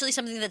is actually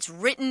something that's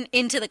written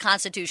into the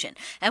Constitution.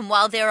 And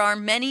while there are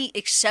many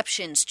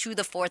exceptions to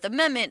the Fourth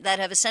Amendment that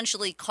have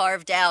essentially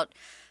carved out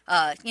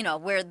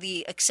where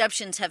the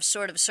exceptions have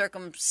sort of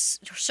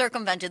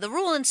circumvented the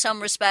rule in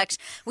some respects,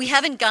 we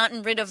haven't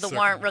gotten rid of the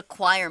warrant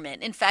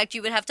requirement. In fact,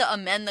 you would have to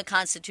amend the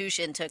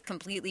Constitution to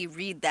completely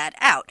read that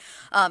out.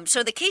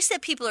 So the case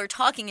that people are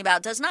talking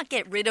about does not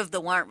get rid of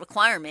the warrant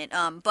requirement,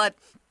 but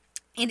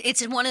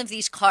it's in one of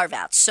these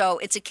carve-outs. So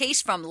it's a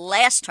case from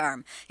last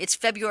term. It's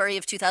February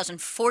of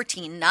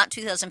 2014, not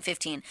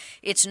 2015.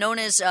 It's known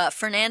as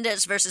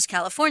Fernandez versus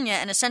California,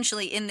 and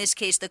essentially in this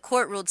case, the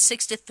court ruled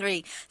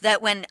 6-3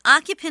 that when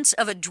occupants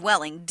of a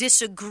dwelling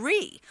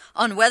disagree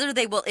on whether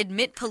they will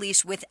admit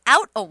police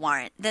without a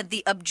warrant, that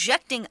the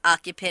objecting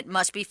occupant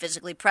must be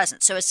physically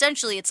present. So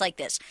essentially it's like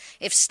this.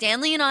 If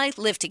Stanley and I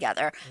live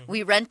together,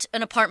 we rent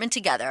an apartment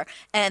together,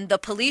 and the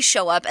police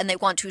show up and they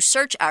want to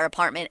search our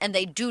apartment, and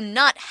they do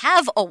not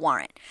have a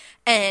warrant,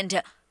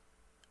 and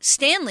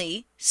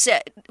Stanley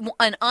said,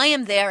 and I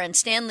am there and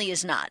Stanley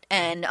is not,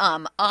 and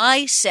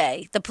I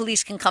say the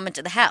police can come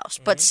into the house,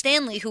 but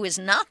Stanley, who is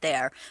not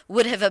there,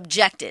 would have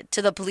objected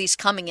to the police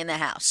coming in the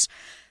house.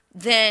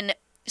 Then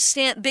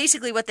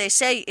basically what they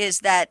say is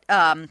that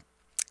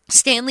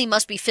Stanley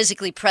must be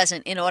physically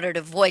present in order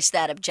to voice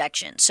that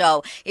objection.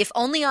 So if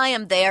only I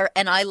am there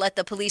and I let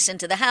the police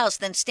into the house,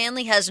 then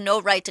Stanley has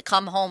no right to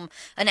come home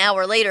an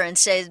hour later and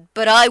say,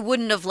 but I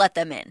wouldn't have let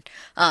them in.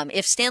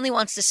 If Stanley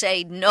wants to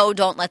say, no,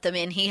 don't let them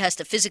in, he has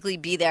to physically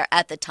be there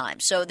at the time.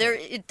 So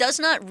it does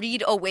not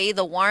read away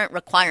the warrant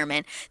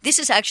requirement. This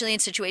is actually in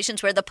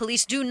situations where the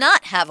police do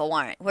not have a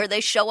warrant, where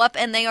they show up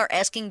and they are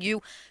asking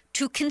you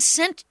to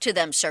consent to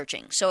them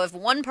searching. So if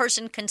one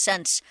person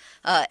consents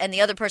and the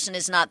other person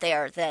is not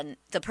there, then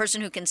the person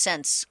who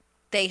consents,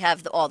 they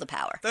have all the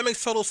power. That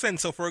makes total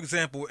sense. So, for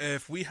example,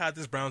 if we had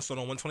this brownstone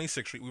on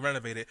 126th Street, we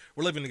renovate it,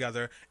 we're living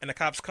together, and the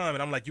cops come,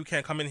 and I'm like, you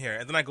can't come in here.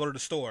 And then I go to the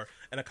store,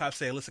 and the cops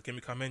say, listen, can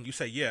we come in? You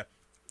say, yeah.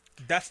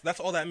 That's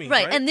all that means,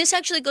 right? And this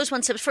actually goes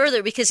one step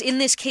further, because in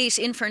this case,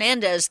 in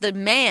Fernandez, the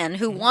man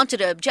who wanted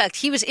to object,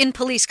 he was in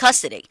police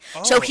custody.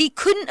 Oh. So he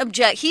couldn't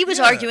object. He was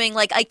arguing,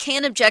 like, I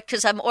can't object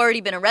because I've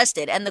already been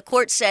arrested. And the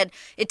court said,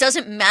 it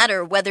doesn't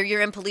matter whether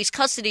you're in police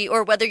custody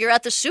or whether you're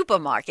at the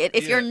supermarket.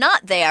 If you're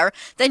not there,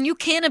 then you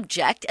can't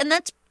object. And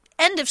that's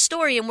end of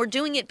story. And we're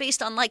doing it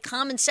based on, like,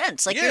 common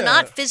sense. Like, you're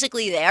not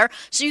physically there,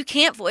 so you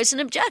can't voice an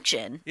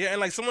objection. Yeah,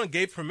 and, like, someone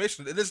gave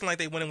permission. It isn't like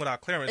they went in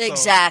without clearance.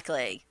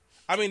 Exactly. So,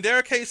 I mean, there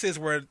are cases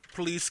where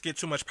police get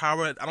too much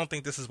power. I don't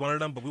think this is one of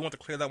them, but we want to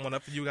clear that one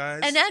up for you guys.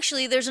 And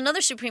actually, there's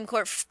another Supreme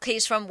Court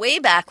case from way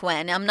back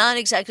when, I'm not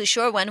exactly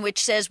sure when,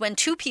 which says when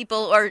two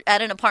people are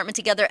at an apartment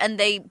together and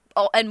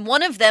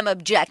one of them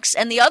objects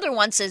and the other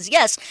one says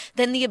yes,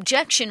 then the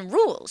objection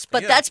rules.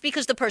 But that's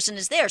because the person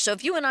is there. So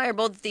if you and I are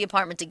both at the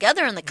apartment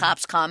together and the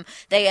cops come,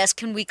 they ask,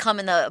 can we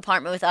come in the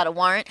apartment without a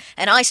warrant?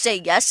 And I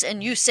say yes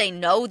and you say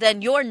no,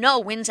 then your no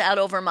wins out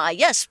over my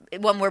yes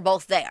when we're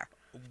both there.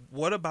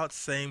 What about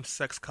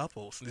same-sex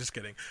couples? Just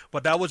kidding.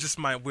 But that was just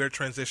my weird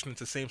transition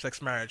into same-sex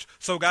marriage.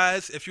 So,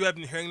 guys, if you have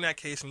been hearing that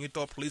case and you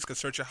thought police could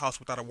search your house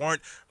without a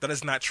warrant, that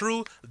is not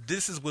true.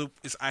 This is what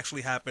is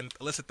actually happened.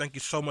 Alyssa, thank you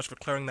so much for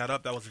clearing that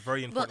up. That was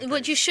very important. Well,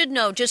 what you should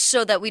know, just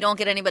so that we don't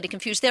get anybody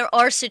confused, there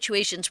are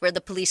situations where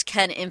the police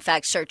can, in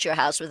fact, search your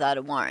house without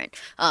a warrant,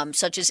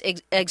 such as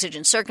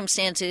exigent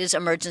circumstances,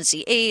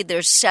 emergency aid.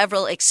 There's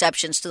several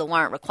exceptions to the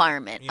warrant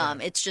requirement. Yeah.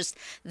 It's just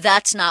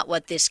that's not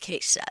what this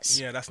case says.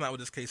 Yeah, that's not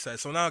what this case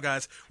says. So now,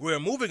 guys, we're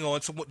moving on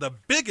to the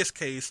biggest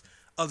case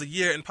of the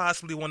year, and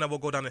possibly one that will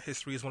go down in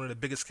history as one of the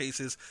biggest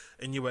cases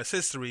in U.S.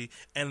 history,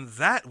 and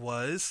that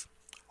was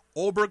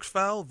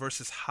Obergefell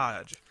versus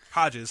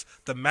Hodges,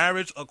 the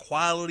marriage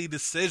equality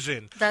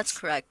decision. That's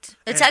correct.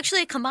 It's And-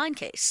 actually a combined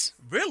case.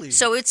 Really?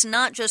 So it's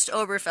not just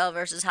Obergefell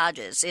versus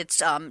Hodges. It's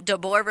De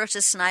Boer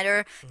versus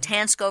Snyder,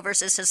 Tansko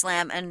versus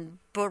Islam, and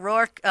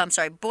Bork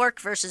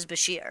versus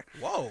Bashir.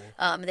 Whoa.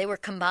 They were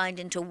combined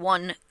into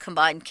one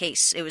combined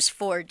case. It was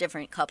 4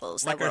 different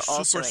couples Like that were our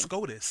all super suing.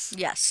 SCOTUS.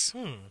 Yes.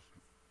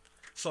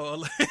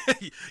 So,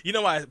 you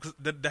know why? 'Cause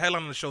the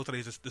headline of the show today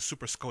is the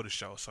Super SCOTUS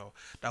show, so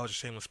that was a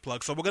shameless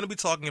plug. So we're going to be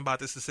talking about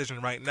this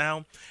decision right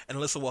now, and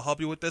Alyssa will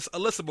help you with this.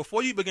 Alyssa,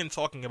 before you begin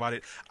talking about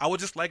it, I would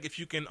just like if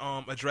you can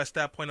address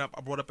that point I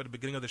brought up at the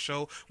beginning of the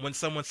show when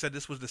someone said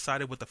this was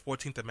decided with the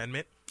 14th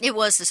Amendment. It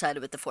was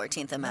decided with the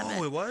 14th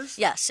Amendment. Oh, it was?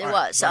 Yes, it All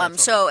right, was. go ahead,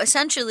 So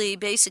essentially,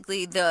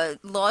 basically, the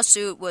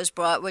lawsuit was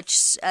brought, which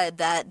said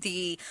that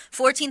the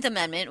 14th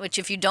Amendment, which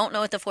if you don't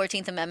know what the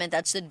 14th Amendment,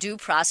 that's the Due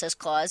Process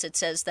Clause. It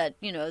says that,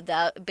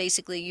 that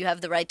basically you have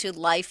the right to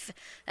life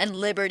and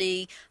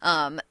liberty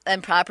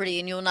and property,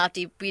 and you will not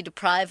be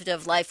deprived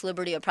of life,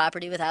 liberty, or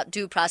property without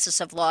due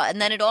process of law.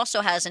 And then it also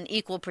has an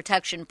equal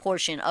protection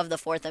portion of the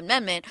 4th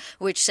Amendment,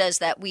 which says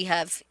that we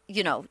have,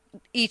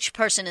 each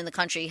person in the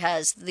country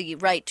has the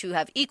right to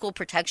have equal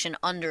protection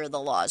under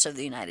the laws of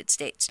the United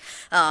States.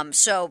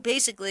 So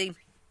basically,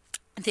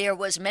 there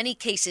was many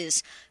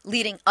cases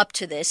leading up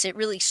to this. It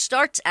really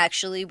starts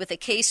actually with a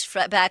case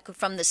back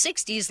from the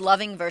 60s,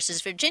 Loving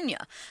versus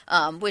Virginia,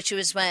 which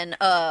was when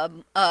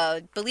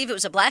I believe it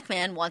was a black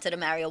man wanted to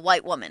marry a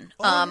white woman,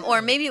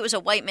 or maybe it was a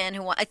white man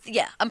who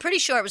I'm pretty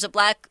sure it was a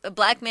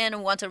black man who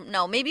wanted.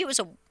 No, maybe it was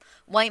a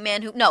white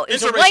man it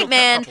was a Interracial white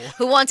man couple.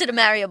 who wanted to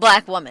marry a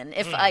black woman,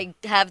 if I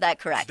have that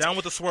correct. Down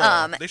with the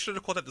swirl. They should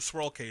have called that the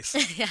swirl case.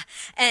 Yeah,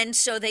 and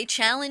so they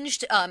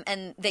challenged,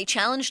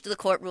 the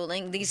court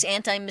ruling, these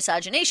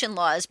anti-miscegenation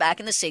laws back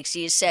in the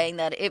 60s, saying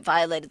that it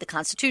violated the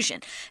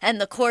Constitution,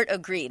 and the court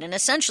agreed. And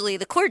essentially,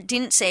 the court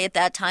didn't say at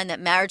that time that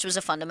marriage was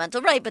a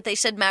fundamental right, but they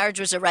said marriage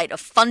was a right of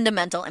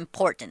fundamental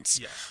importance.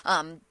 Yes.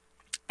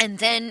 And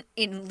then,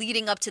 in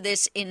leading up to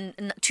this,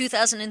 in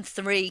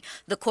 2003,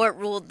 the court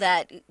ruled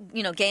that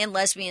gay and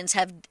lesbians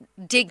have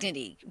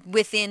dignity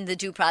within the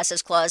Due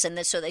Process Clause,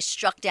 and so they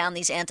struck down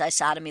these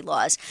anti-sodomy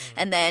laws.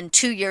 And then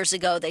 2 years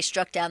ago, they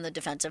struck down the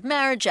Defense of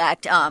Marriage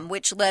Act,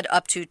 which led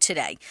up to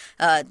today,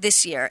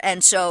 this year.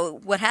 And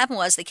so what happened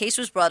was the case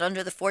was brought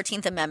under the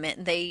 14th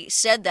Amendment. They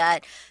said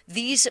that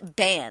these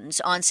bans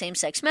on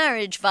same-sex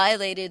marriage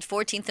violated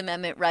 14th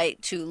Amendment right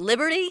to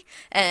liberty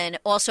and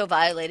also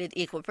violated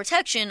equal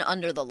protection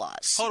under the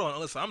laws. Hold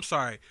on, Alyssa. I'm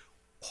sorry.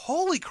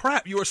 Holy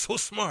crap, you are so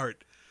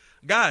smart.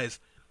 Guys,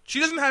 she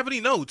doesn't have any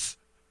notes.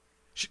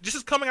 This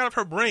is coming out of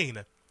her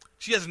brain.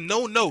 She has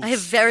no notes. I have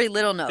very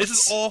little notes. This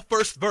is all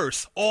first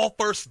verse. All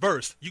first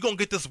verse. You're going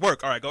to get this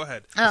work. All right, go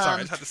ahead. Sorry, I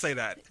just had to say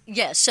that.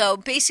 Yeah, so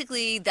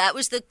basically that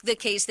was the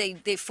case. They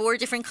 4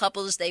 different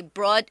couples. They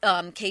brought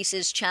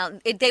cases.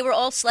 They were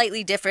all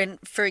slightly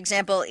different. For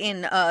example,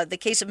 in the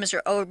case of Mr.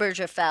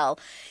 Obergefell,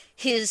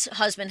 his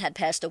husband had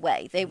passed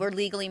away. They were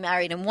legally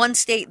married in one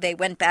state. They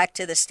went back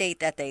to the state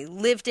that they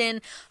lived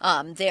in.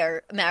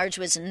 Their marriage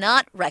was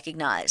not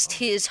recognized.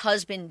 His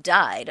husband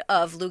died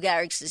of Lou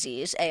Gehrig's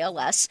disease,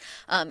 ALS,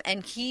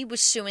 and he was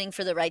suing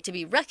for the right to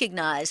be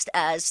recognized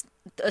as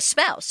a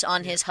spouse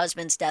on his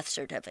husband's death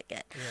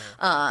certificate.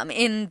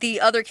 In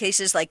the other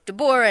cases like De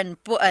Boer and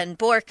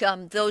Bork,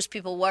 those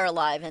people were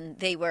alive, and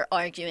they were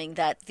arguing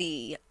that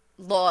the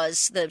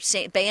laws, the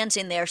bans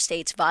in their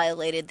states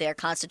violated their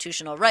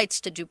constitutional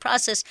rights to due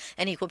process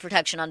and equal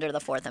protection under the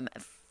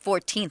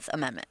 14th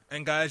Amendment.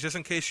 And guys, just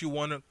in case you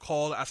want to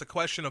call, ask a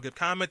question, or give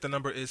comment, the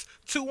number is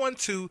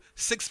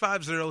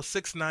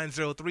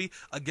 212-650-6903.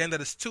 Again,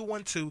 that is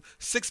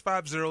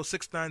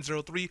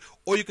 212-650-6903.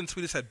 Or you can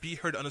tweet us at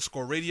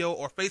BeHeard_radio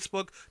or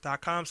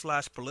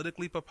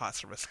Facebook.com/politically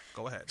preposterous.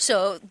 Go ahead.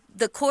 So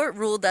the court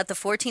ruled that the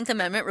 14th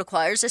Amendment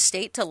requires a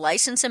state to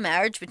license a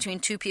marriage between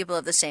 2 people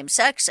of the same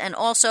sex, and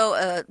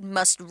also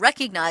must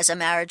recognize a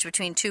marriage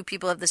between 2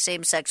 people of the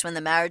same sex when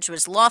the marriage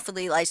was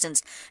lawfully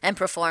licensed and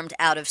performed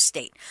out of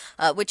state.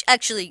 Which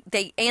actually,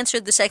 they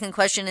answered the second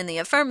question in the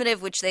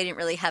affirmative, which they didn't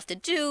really have to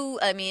do.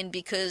 I mean,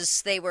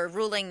 because they were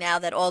ruling now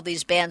that all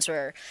these bans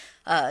were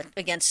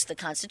against the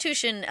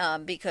Constitution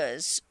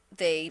because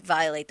they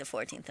violate the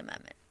 14th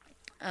Amendment.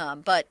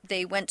 But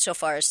they went so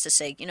far as to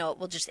say,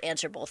 we'll just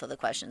answer both of the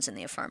questions in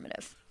the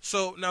affirmative.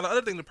 So, now the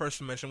other thing the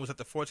person mentioned was that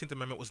the 14th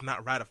Amendment was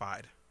not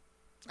ratified.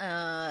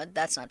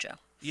 That's not true.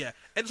 Yeah.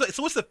 And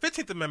so what's the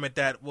 15th Amendment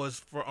that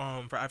was for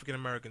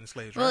African-American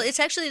slaves, right? Well,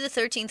 it's actually the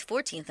 13th,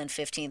 14th, and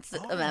 15th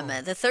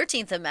Amendment. The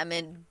 13th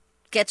Amendment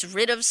gets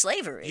rid of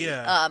slavery.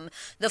 Yeah.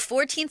 The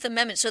 14th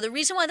Amendment. So the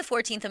reason why the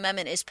 14th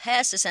Amendment is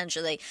passed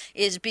essentially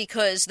is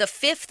because the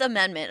 5th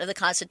Amendment of the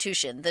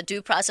Constitution, the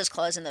Due Process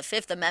Clause in the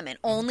 5th Amendment,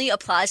 only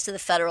applies to the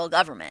federal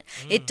government.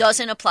 It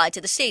doesn't apply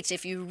to the states.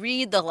 If you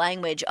read the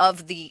language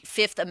of the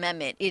 5th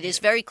Amendment, it is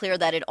very clear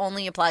that it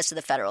only applies to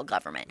the federal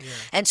government.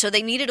 And so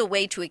they needed a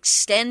way to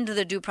extend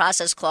the Due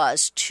Process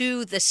Clause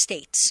to the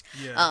states.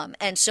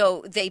 And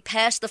so they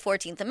passed the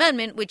 14th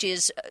Amendment, which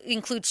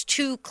includes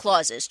two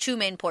clauses, two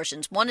main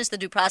portions. One is the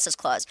Due Process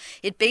Clause.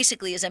 It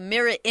basically is a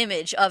mirror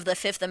image of the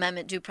Fifth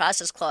Amendment Due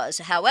Process Clause.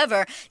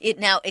 However, it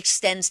now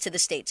extends to the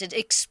states. It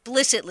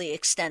explicitly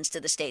extends to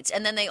the states.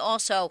 And then they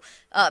also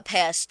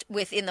passed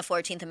within the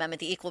 14th Amendment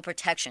the Equal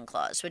Protection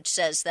Clause, which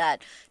says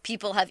that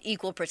people have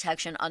equal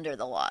protection under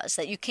the laws,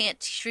 that you can't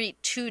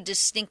treat two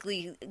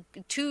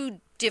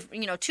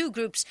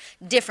groups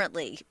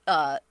differently,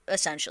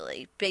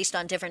 essentially, based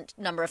on different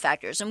number of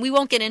factors. And we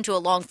won't get into a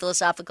long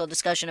philosophical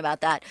discussion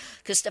about that,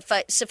 because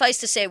suffice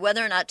to say,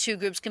 whether or not two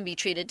groups can be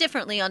treated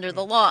differently under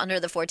the law, under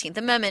the 14th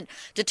Amendment,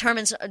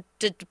 depends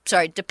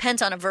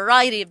on a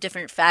variety of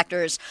different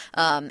factors,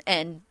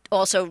 and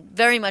also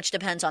very much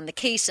depends on the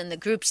case and the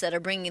groups that are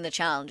bringing the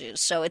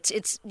challenges. So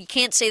it's you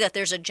can't say that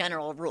there's a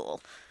general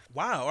rule.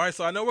 Wow. All right.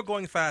 So I know we're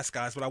going fast,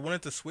 guys, but I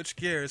wanted to switch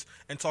gears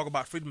and talk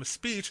about freedom of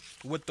speech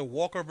with the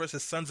Walker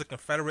versus Sons of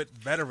Confederate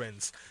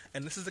Veterans.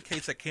 And this is a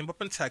case that came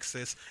up in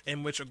Texas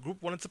in which a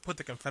group wanted to put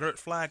the Confederate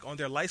flag on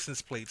their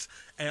license plates.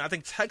 And I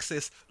think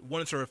Texas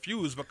wanted to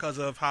refuse because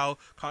of how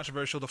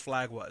controversial the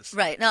flag was.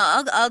 Right.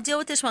 Now, I'll deal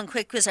with this one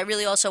quick because I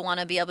really also want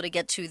to be able to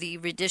get to the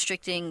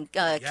redistricting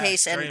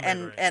case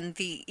and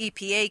the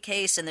EPA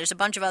case. And there's a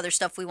bunch of other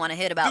stuff we want to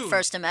hit about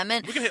First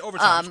Amendment. We can hit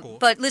overtime. Cool.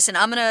 But listen,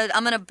 I'm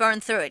gonna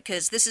burn through it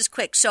because this is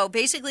quick. So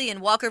basically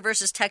in Walker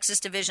versus Texas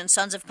Division,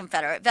 Sons of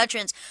Confederate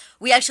Veterans,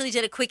 we actually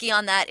did a quickie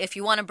on that. If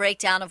you want a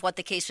breakdown of what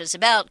the case was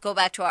about, go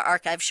back to our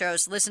archive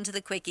shows, listen to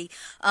the quickie.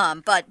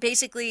 But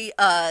basically,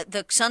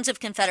 the Sons of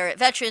Confederate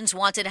Veterans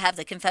wanted to have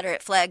the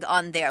Confederate flag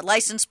on their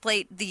license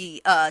plate.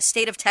 The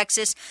state of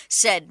Texas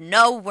said,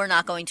 no, we're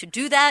not going to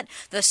do that.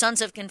 The Sons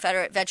of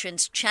Confederate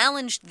Veterans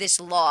challenged this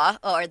law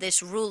or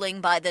this ruling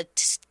by the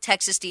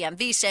Texas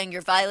DMV, saying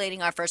you're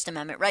violating our First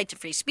Amendment right to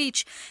free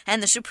speech.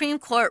 And the Supreme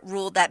Court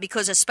ruled that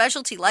because a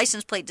specialty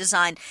license plate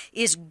design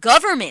is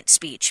government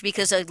speech,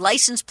 because a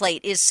license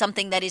plate is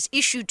something that is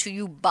issued to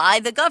you by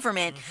the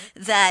government,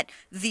 that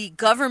the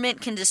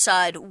government can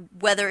decide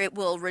whether it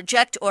will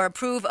reject or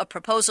approve of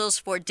proposals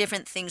for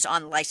different things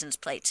on license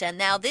plates. And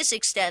now this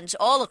extends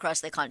all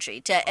across the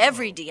country to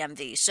every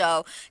DMV.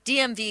 So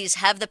DMVs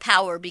have the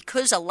power,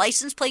 because a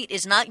license plate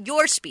is not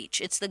your speech.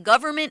 It's the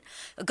government.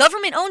 The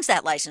government owns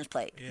that license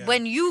plate. Yeah.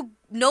 When you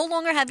no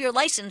longer have your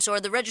license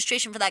or the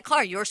registration for that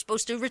car, you're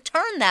supposed to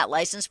return that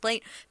license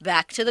plate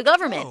back to the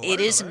government.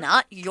 It is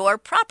not your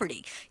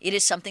property. It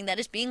is something that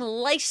is being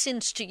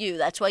licensed to you.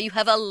 That's why you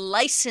have a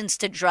license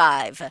to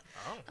drive.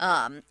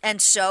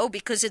 And so,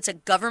 because it's a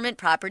government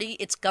property,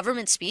 it's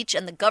government speech,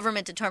 and the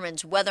government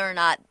determines whether or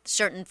not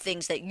certain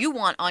things that you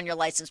want on your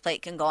license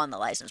plate can go on the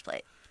license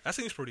plate. That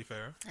seems pretty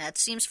fair. That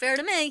seems fair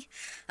to me.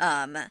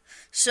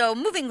 So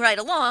moving right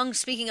along,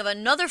 speaking of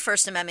another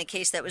First Amendment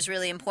case that was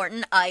really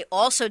important, I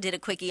also did a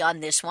quickie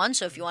on this one.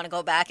 So if you want to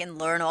go back and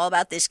learn all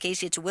about this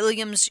case, it's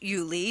Williams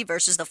U. Lee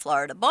versus the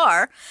Florida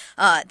Bar.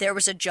 There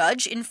was a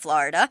judge in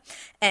Florida,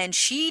 and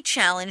she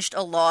challenged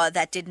a law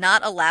that did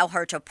not allow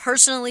her to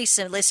personally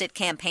solicit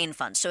campaign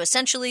funds. So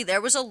essentially,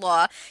 there was a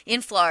law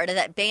in Florida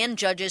that banned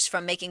judges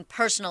from making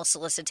personal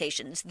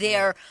solicitations.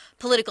 Their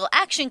political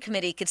action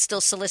committee could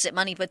still solicit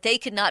money, but they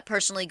could not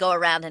personally go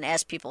around and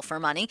ask people for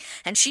money.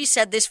 And she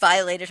said this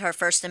violated her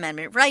First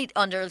Amendment right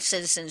under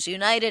Citizens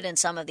United and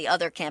some of the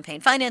other campaign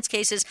finance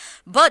cases.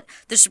 But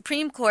the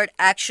Supreme Court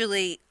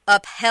actually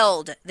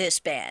upheld this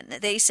ban.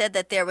 They said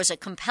that there was a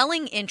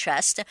compelling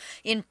interest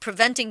in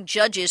preventing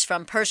judges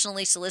from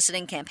personally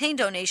soliciting campaign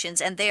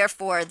donations, and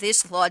therefore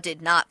this law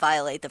did not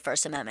violate the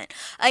First Amendment.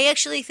 I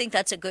actually think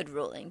that's a good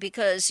ruling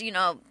because, you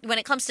know, when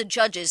it comes to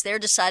judges, they're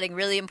deciding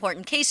really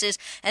important cases,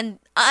 and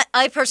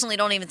I personally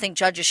don't even think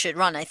judges should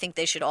run. I think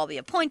they should all be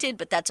appointed,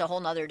 but that's a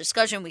whole nother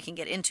discussion we can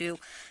get into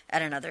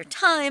at another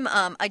time.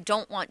 I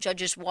don't want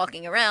judges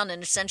walking around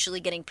and essentially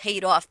getting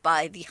paid off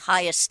by the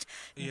highest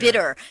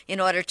bidder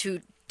in order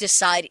to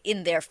decide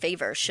in their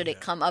favor should it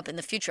come up in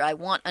the future. I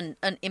want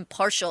an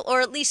impartial, or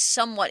at least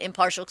somewhat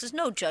impartial, because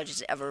no judge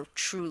is ever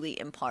truly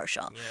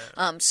impartial,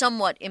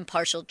 somewhat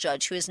impartial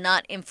judge who is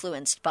not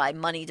influenced by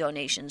money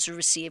donations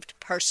received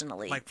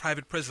personally. Like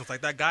private prisons,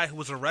 like that guy who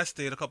was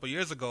arrested a couple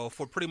years ago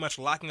for pretty much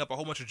locking up a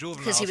whole bunch of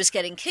juveniles. Because he was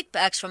getting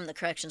kickbacks from the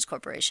Corrections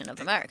Corporation of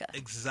America.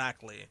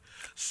 Exactly.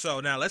 So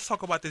now let's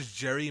talk about this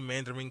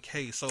gerrymandering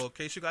case. So in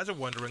case you guys are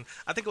wondering,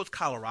 I think it was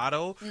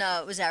Colorado.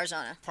 No, it was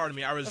Arizona. Pardon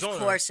me, Arizona. Of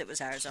course it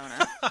was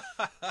Arizona.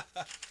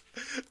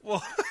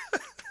 Well,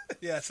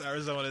 yes,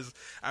 Arizona.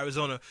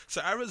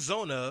 So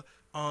Arizona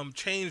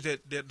changed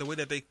the way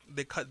that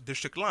they cut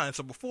district lines.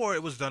 So before,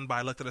 it was done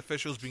by elected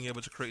officials being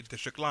able to create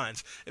district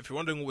lines. If you're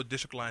wondering what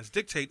district lines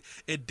dictate,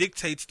 it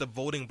dictates the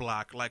voting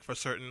block, like for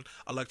certain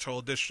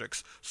electoral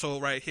districts. So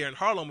right here in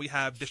Harlem, we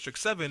have District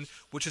 7,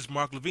 which is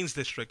Mark Levine's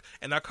district,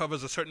 and that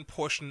covers a certain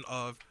portion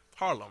of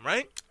Harlem,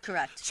 right?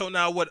 Correct. So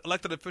now what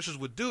elected officials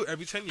would do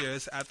every 10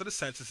 years after the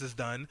census is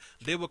done,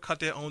 they would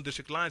cut their own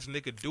district lines, and they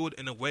could do it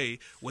in a way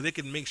where they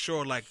could make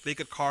sure like they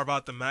could carve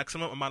out the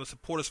maximum amount of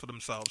supporters for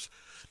themselves.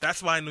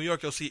 That's why in New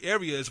York you'll see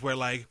areas where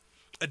like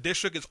a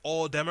district is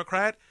all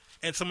Democrat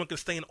and someone can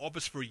stay in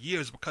office for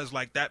years because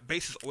like that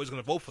base is always going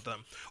to vote for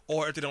them.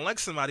 Or if they don't like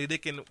somebody, they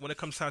can, when it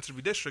comes time to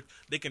redistrict,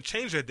 they can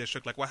change their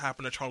district, like what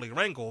happened to Charlie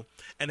Rangel,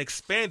 and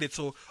expand it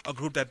to a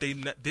group that they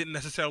didn't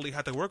necessarily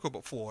have to work with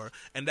before,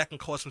 and that can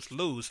cause them to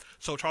lose.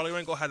 So Charlie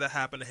Rangel had that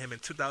happen to him in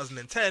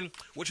 2010,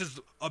 which is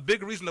a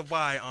big reason of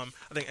why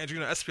I think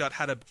Andrino Espiat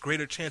had a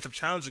greater chance of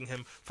challenging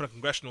him for the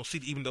congressional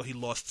seat, even though he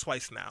lost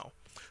twice now.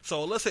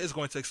 So Alyssa is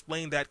going to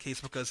explain that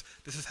case because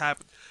this has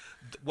happened.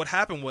 What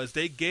happened was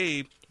they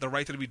gave the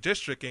right to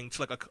redistricting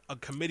to like a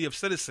committee of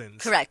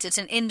citizens. Correct. It's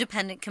an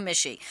independent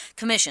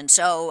commission.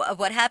 So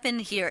what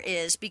happened here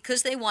is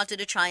because they wanted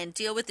to try and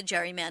deal with the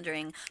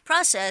gerrymandering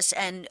process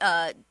and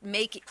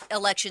make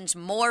elections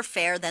more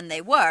fair than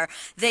they were,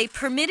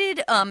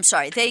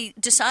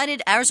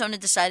 Arizona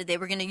decided they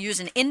were going to use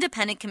an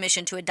independent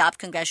commission to adopt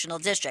congressional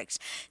districts.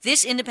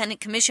 This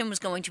independent commission was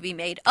going to be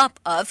made up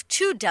of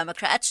 2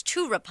 Democrats,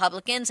 2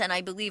 Republicans, and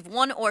I believe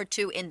 1 or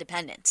 2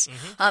 independents,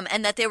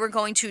 and that they were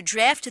going to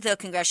draft the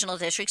congressional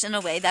districts in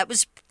a way that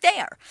was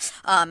fair.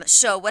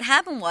 So what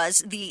happened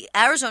was the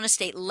Arizona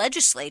State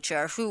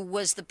Legislature, who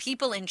was the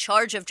people in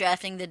charge of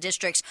drafting the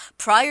districts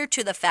prior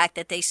to the fact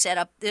that they set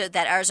up that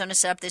Arizona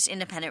set up this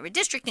independent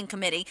redistricting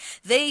committee,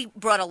 they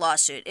brought a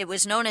lawsuit. It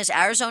was known as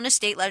Arizona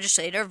State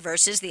Legislature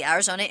versus the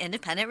Arizona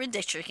Independent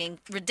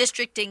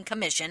Redistricting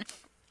Commission.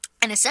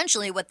 And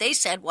essentially what they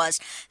said was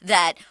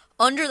that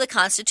under the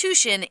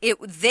Constitution,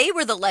 they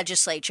were the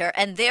legislature,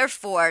 and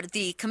therefore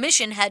the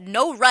commission had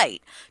no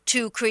right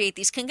to create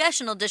these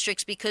congressional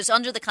districts because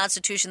under the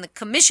Constitution, the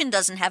commission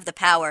doesn't have the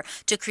power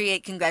to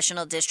create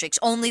congressional districts.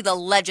 Only the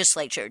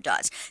legislature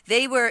does.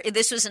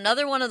 This was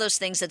another one of those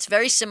things that's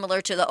very similar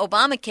to the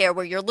Obamacare,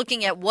 where you're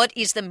looking at what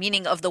is the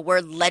meaning of the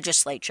word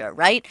legislature,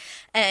 right?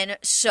 And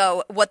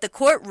so what the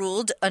court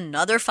ruled,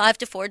 another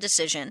 5-4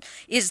 decision,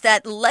 is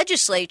that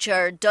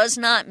legislature does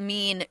not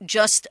mean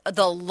just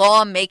the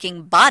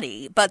lawmaking body,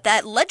 but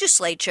that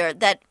legislature,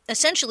 that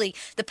essentially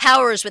the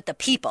power is with the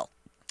people.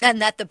 And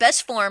that the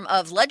best form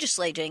of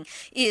legislating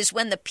is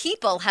when the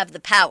people have the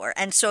power.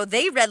 And so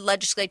they read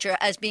legislature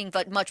as being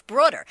much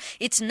broader.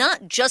 It's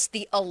not just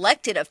the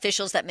elected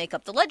officials that make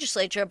up the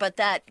legislature, but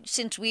that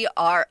since we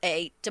are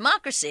a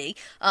democracy,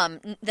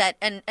 that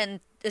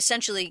and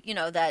essentially,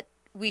 that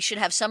we should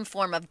have some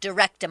form of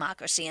direct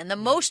democracy. And the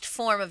most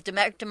form of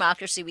direct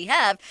democracy we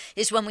have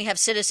is when we have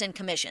citizen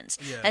commissions.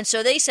 Yeah. And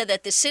so they said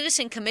that the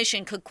citizen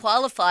commission could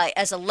qualify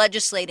as a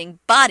legislating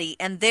body,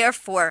 and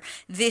therefore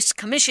this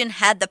commission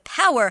had the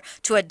power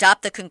to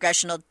adopt the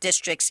congressional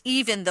districts,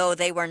 even though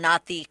they were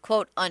not the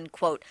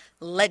quote-unquote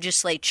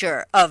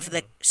legislature of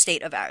the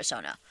state of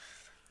Arizona.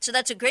 So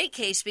that's a great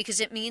case because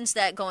it means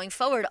that going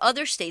forward,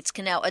 other states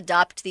can now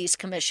adopt these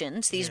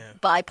commissions, these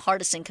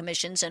bipartisan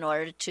commissions, in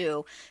order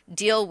to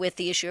deal with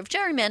the issue of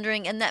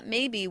gerrymandering, and that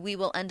maybe we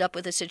will end up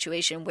with a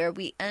situation where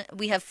we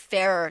have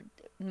fairer,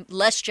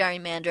 less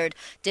gerrymandered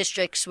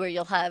districts where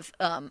you'll have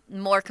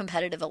more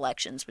competitive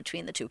elections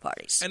between the two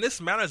parties. And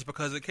this matters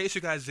because, in case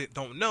you guys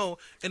don't know,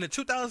 in the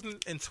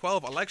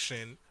 2012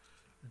 election,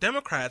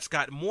 Democrats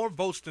got more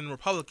votes than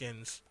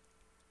Republicans,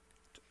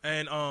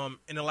 and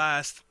in the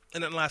last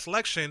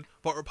election,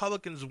 but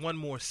Republicans won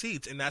more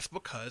seats, and that's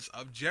because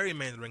of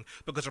gerrymandering,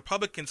 because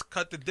Republicans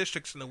cut the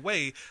districts in a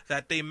way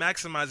that they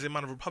maximize the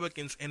amount of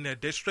Republicans in their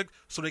district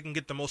so they can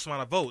get the most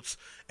amount of votes.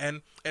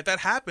 And if that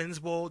happens,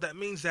 well, that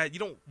means that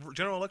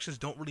general elections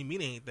don't really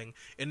mean anything.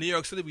 In New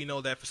York City, we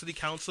know that for city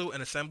council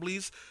and assembly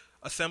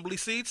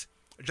seats,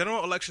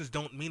 general elections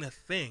don't mean a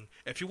thing.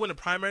 If you win the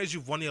primaries,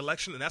 you've won the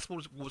election, and that's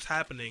what was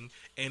happening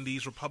in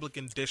these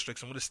Republican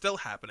districts and what is still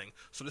happening.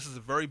 So this is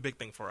a very big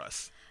thing for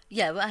us.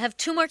 Yeah, I have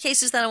 2 more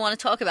cases that I want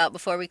to talk about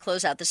before we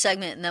close out the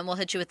segment, and then we'll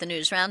hit you with the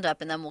news roundup,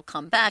 and then we'll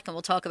come back and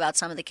we'll talk about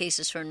some of the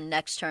cases from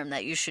next term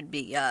that you should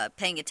be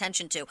paying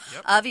attention to. Yep.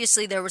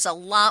 Obviously, there was a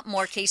lot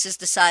more cases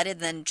decided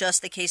than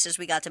just the cases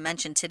we got to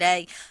mention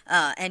today,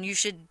 and you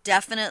should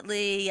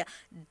definitely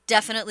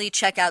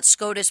check out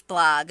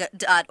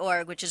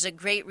SCOTUSblog.org, which is a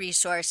great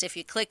resource. If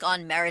you click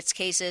on merits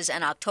cases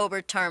and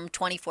October term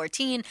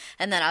 2014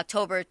 and then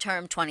October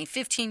term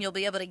 2015, you'll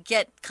be able to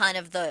get kind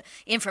of the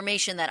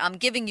information that I'm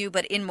giving you,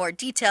 but in more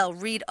detail,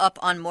 read up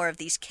on more of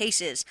these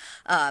cases.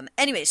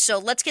 Anyway, so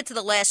let's get to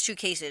the last two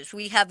cases.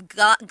 We have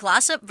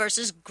Glossop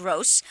versus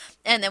Gross,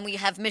 and then we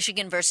have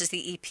Michigan versus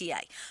the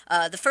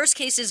EPA. The first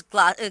case is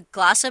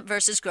Glossop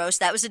versus Gross.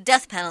 That was a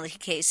death penalty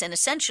case, and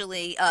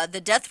essentially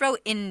the death row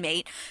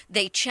inmate,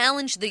 they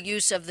challenged the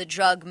use of the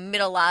drug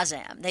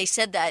midazolam. They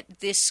said that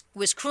this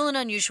was cruel and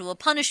unusual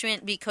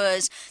punishment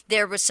because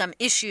there was some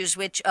issues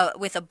with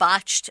a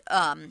botched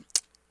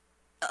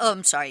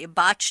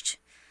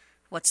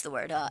what's the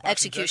word?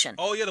 Execution.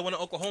 Oh, yeah, the one in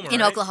Oklahoma,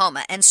 In right?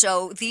 Oklahoma. And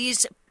so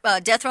these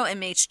death row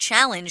inmates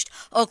challenged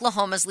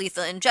Oklahoma's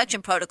lethal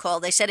injection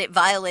protocol. They said it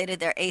violated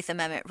their Eighth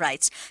Amendment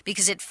rights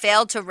because it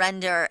failed to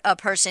render a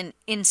person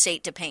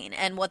insate to pain.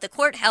 And what the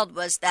court held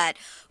was that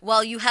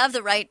while you have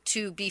the right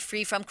to be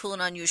free from cruel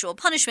and unusual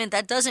punishment,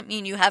 that doesn't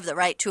mean you have the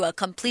right to a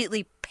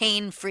completely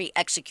pain-free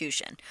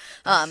execution.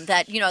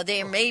 That,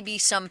 there may be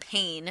some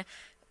pain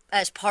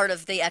as part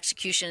of the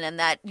execution, and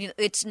that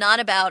it's not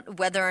about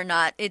whether or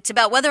not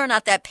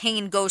that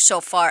pain goes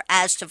so far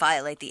as to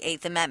violate the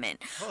Eighth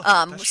Amendment.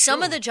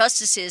 Some of the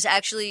justices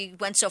actually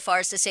went so far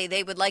as to say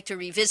they would like to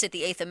revisit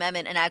the Eighth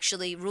Amendment and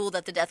actually rule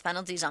that the death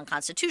penalty is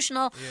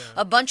unconstitutional.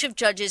 Yeah. A bunch of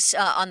judges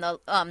on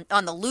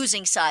the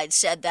losing side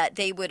said that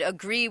they would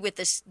agree with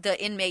the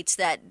inmates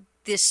that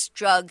this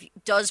drug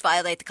does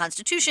violate the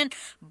Constitution,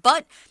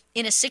 but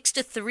in a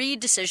 6-3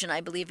 decision,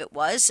 I believe it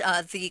was,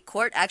 the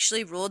court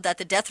actually ruled that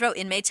the death row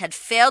inmates had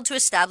failed to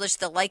establish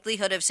the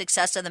likelihood of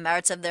success of the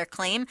merits of their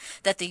claim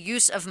that the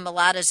use of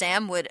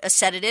midazolam, a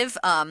sedative,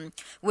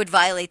 would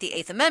violate the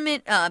Eighth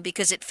Amendment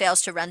because it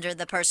fails to render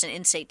the person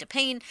insate to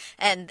pain,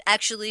 and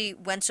actually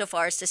went so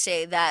far as to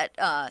say that,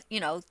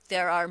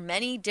 there are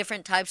many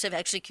different types of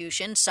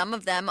execution. Some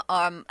of them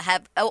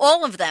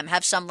all of them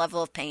have some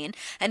level of pain,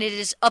 and it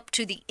is up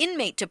to the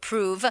inmate to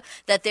prove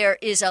that there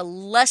is a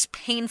less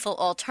painful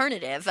alternative.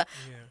 Yeah.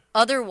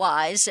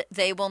 Otherwise,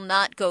 they will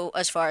not go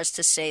as far as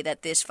to say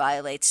that this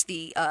violates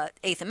the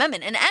Eighth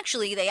Amendment. And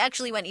actually, they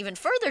actually went even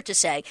further to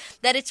say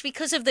that it's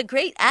because of the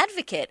great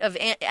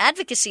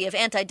advocacy of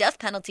anti-death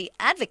penalty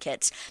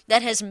advocates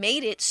that has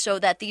made it so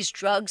that these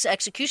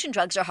execution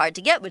drugs, are hard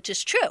to get, which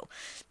is true.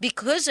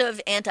 Because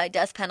of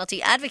anti-death penalty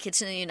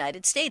advocates in the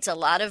United States, a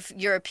lot of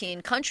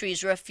European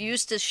countries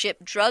refuse to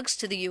ship drugs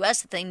to the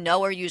U.S. that they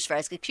know are used for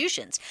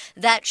executions.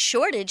 That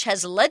shortage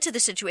has led to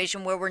the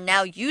situation where we're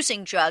now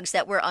using drugs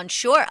that we're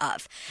unsure of.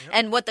 Yep.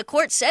 And what the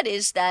court said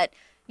is that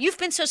you've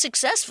been so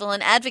successful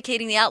in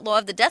advocating the outlaw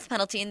of the death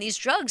penalty in these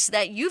drugs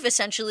that you've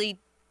essentially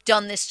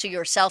done this to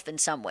yourself in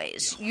some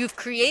ways. You've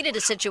created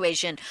a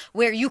situation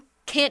where you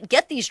can't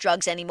get these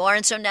drugs anymore,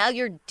 and so now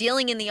you're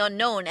dealing in the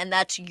unknown, and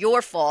that's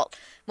your fault.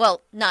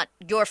 Well, not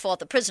your fault,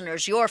 the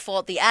prisoners, your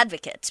fault, the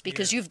advocates,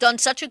 because you've done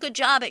such a good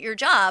job at your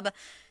job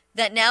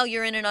that now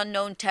you're in an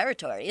unknown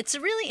territory. It's a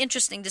really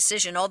interesting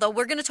decision, although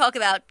we're going to talk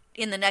about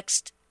in the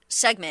next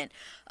segment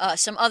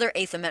some other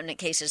Eighth Amendment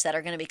cases that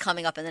are going to be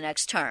coming up in the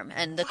next term,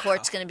 and the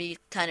court's going to be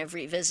kind of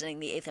revisiting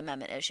the Eighth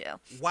Amendment issue.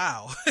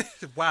 Wow.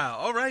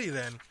 Wow. Alrighty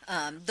then.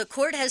 The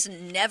court has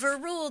never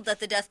ruled that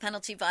the death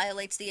penalty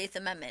violates the Eighth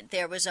Amendment.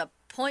 There was a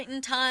point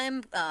in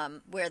time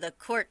where the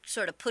court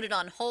sort of put it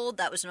on hold.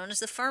 That was known as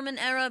the Furman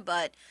era,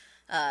 but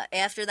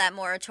after that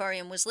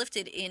moratorium was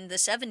lifted in the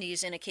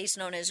 70s in a case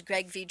known as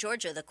Gregg v.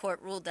 Georgia, the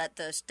court ruled that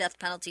the death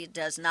penalty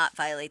does not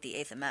violate the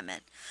Eighth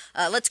Amendment.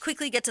 Let's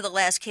quickly get to the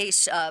last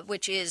case,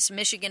 which is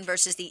Michigan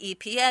versus the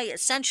EPA.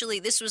 Essentially,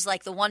 this was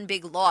like the one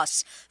big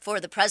loss for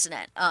the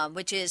president,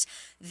 which is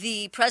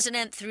the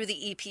president through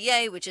the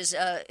EPA, which is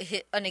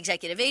an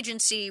executive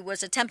agency,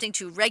 was attempting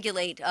to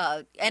regulate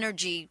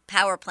energy,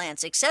 power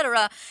plants,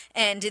 etc.,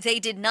 and they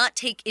did not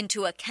take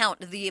into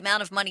account the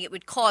amount of money it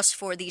would cost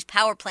for these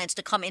power plants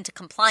to come into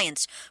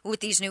compliance with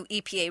these new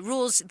EPA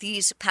rules.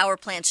 These power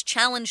plants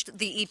challenged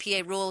the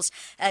EPA rules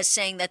as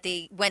saying that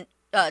they went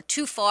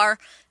too far,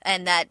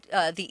 and that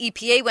the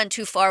EPA went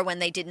too far when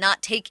they did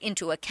not take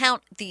into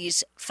account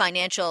these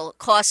financial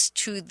costs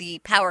to the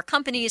power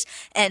companies,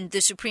 and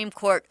the Supreme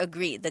Court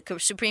agreed. The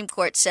Supreme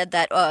Court said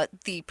that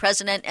the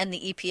president and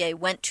the EPA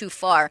went too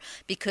far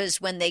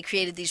because when they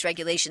created these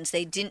regulations,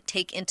 they didn't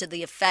take into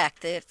account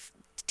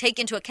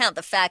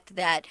the fact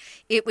that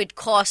it would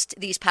cost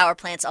these power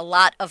plants a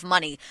lot of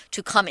money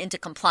to come into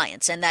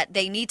compliance, and that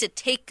they need to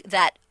take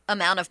that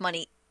amount of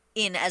money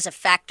in as a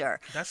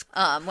factor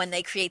when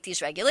they create these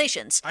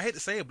regulations. I hate to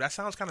say it, but that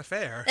sounds kind of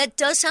fair. That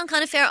does sound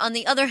kind of fair. On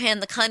the other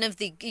hand,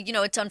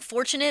 it's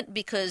unfortunate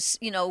because,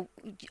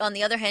 on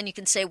the other hand, you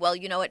can say, well,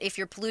 you know what, if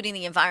you're polluting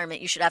the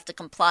environment, you should have to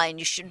comply, and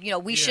you should,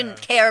 we shouldn't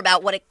care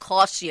about what it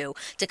costs you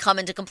to come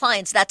into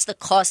compliance. That's the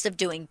cost of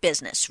doing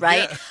business,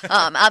 right?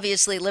 Yeah.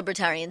 Obviously,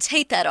 libertarians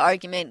hate that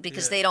argument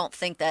because they don't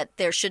think that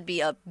there should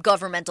be a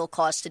governmental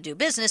cost to do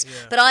business. Yeah.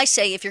 But I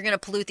say if you're going to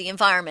pollute the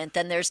environment,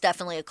 then there's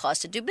definitely a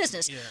cost to do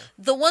business. Yeah.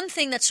 The one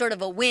thing that's sort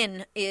of a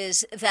win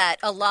is that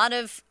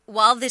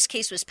while this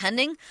case was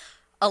pending,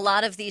 a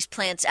lot of these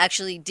plants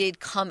actually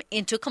did come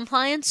into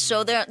compliance.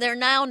 So they're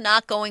now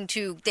not going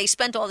to, they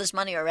spent all this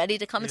money already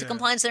to come into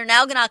compliance. They're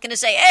now not going to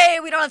say, hey,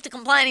 we don't have to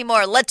comply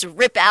anymore. Let's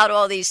rip out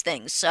all these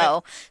things.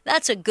 So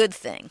that's a good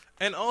thing.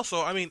 And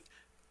also,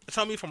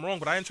 tell me if I'm wrong,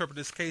 but I interpret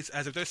this case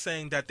as if they're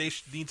saying that they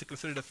need to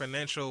consider the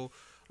financial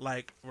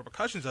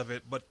repercussions of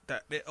it, but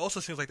that it also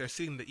seems like they're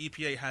seeing the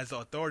EPA has the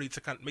authority to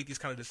kind of make these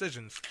kind of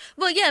decisions.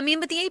 Well, yeah, I mean,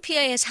 but the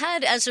EPA has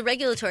had, as a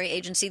regulatory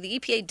agency, the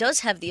EPA does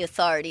have the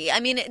authority. I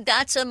mean,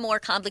 that's a more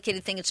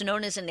complicated thing. It's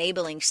known as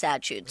enabling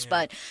statutes.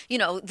 But,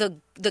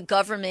 the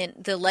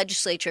government, the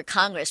legislature,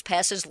 Congress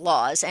passes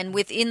laws, and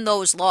within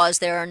those laws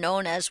there are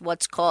known as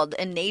what's called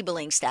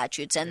enabling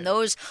statutes. And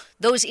those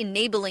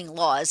enabling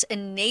laws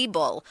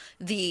enable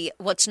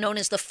what's known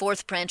as the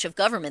fourth branch of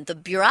government, the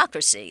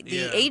bureaucracy,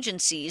 the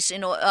agencies,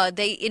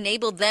 they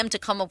enable them to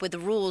come up with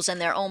rules and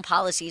their own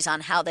policies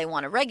on how they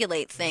want to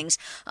regulate things.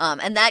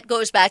 And that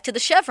goes back to the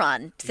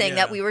Chevron thing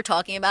that we were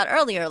talking about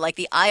earlier. Like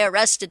the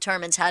IRS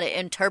determines how to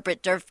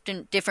interpret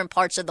different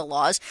parts of the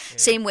laws.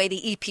 Same way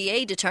the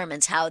EPA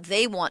determines how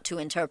they want to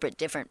interpret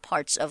different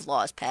parts of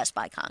laws passed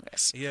by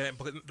Congress. Yeah,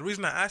 but the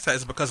reason I ask that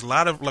is because a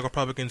lot of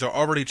Republicans are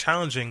already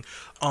challenging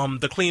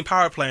the Clean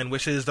Power Plan,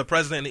 which is the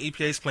President and the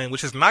EPA's plan,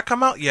 which has not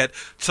come out yet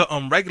to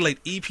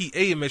regulate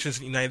EPA emissions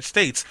in the United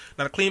States.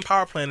 Now, the Clean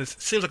Power Plan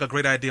seems like a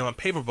great idea on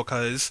paper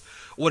because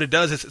what it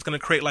does is it's going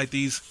to create like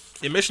these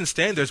emission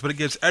standards, but it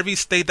gives every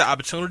state the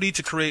opportunity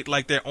to create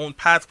like their own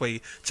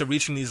pathway to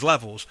reaching these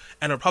levels.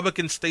 And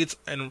Republican states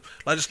and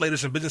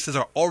legislators and businesses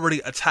are already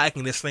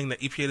attacking this thing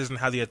that EPA doesn't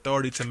have the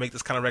authority to make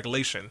this kind of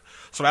regulation.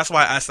 So that's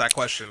why I asked that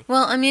question.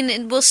 Well, I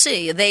mean, we'll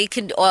see. They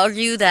could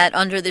argue that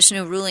under this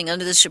new ruling,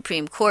 under the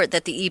Supreme Court,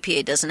 that the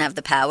EPA doesn't have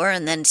the power,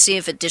 and then see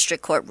if a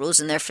district court rules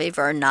in their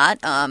favor or not.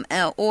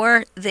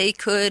 Or they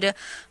could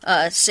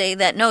say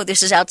that, no,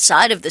 this is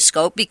outside of the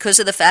scope because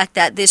of the fact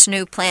that this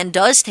new plan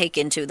does take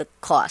into the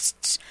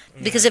costs.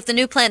 Because if the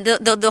new plan,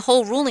 the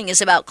whole ruling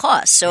is about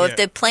costs. So if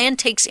the plan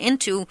takes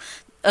into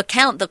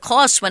account the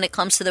costs when it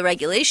comes to the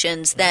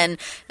regulations, then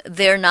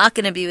they're not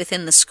going to be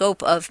within the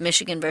scope of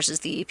Michigan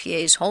versus the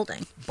EPA's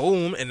holding.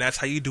 Boom, and that's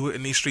how you do it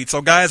in these streets.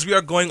 So, guys, we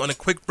are going on a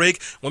quick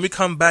break. When we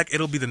come back,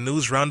 it'll be the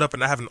news roundup,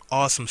 and I have an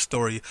awesome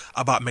story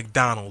about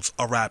McDonald's,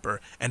 a rapper,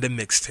 and a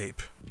mixtape.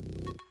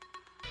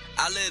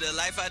 I live the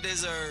life I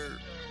deserve.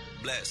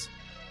 Bless.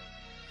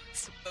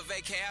 A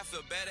vacay, I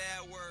feel better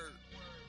at work.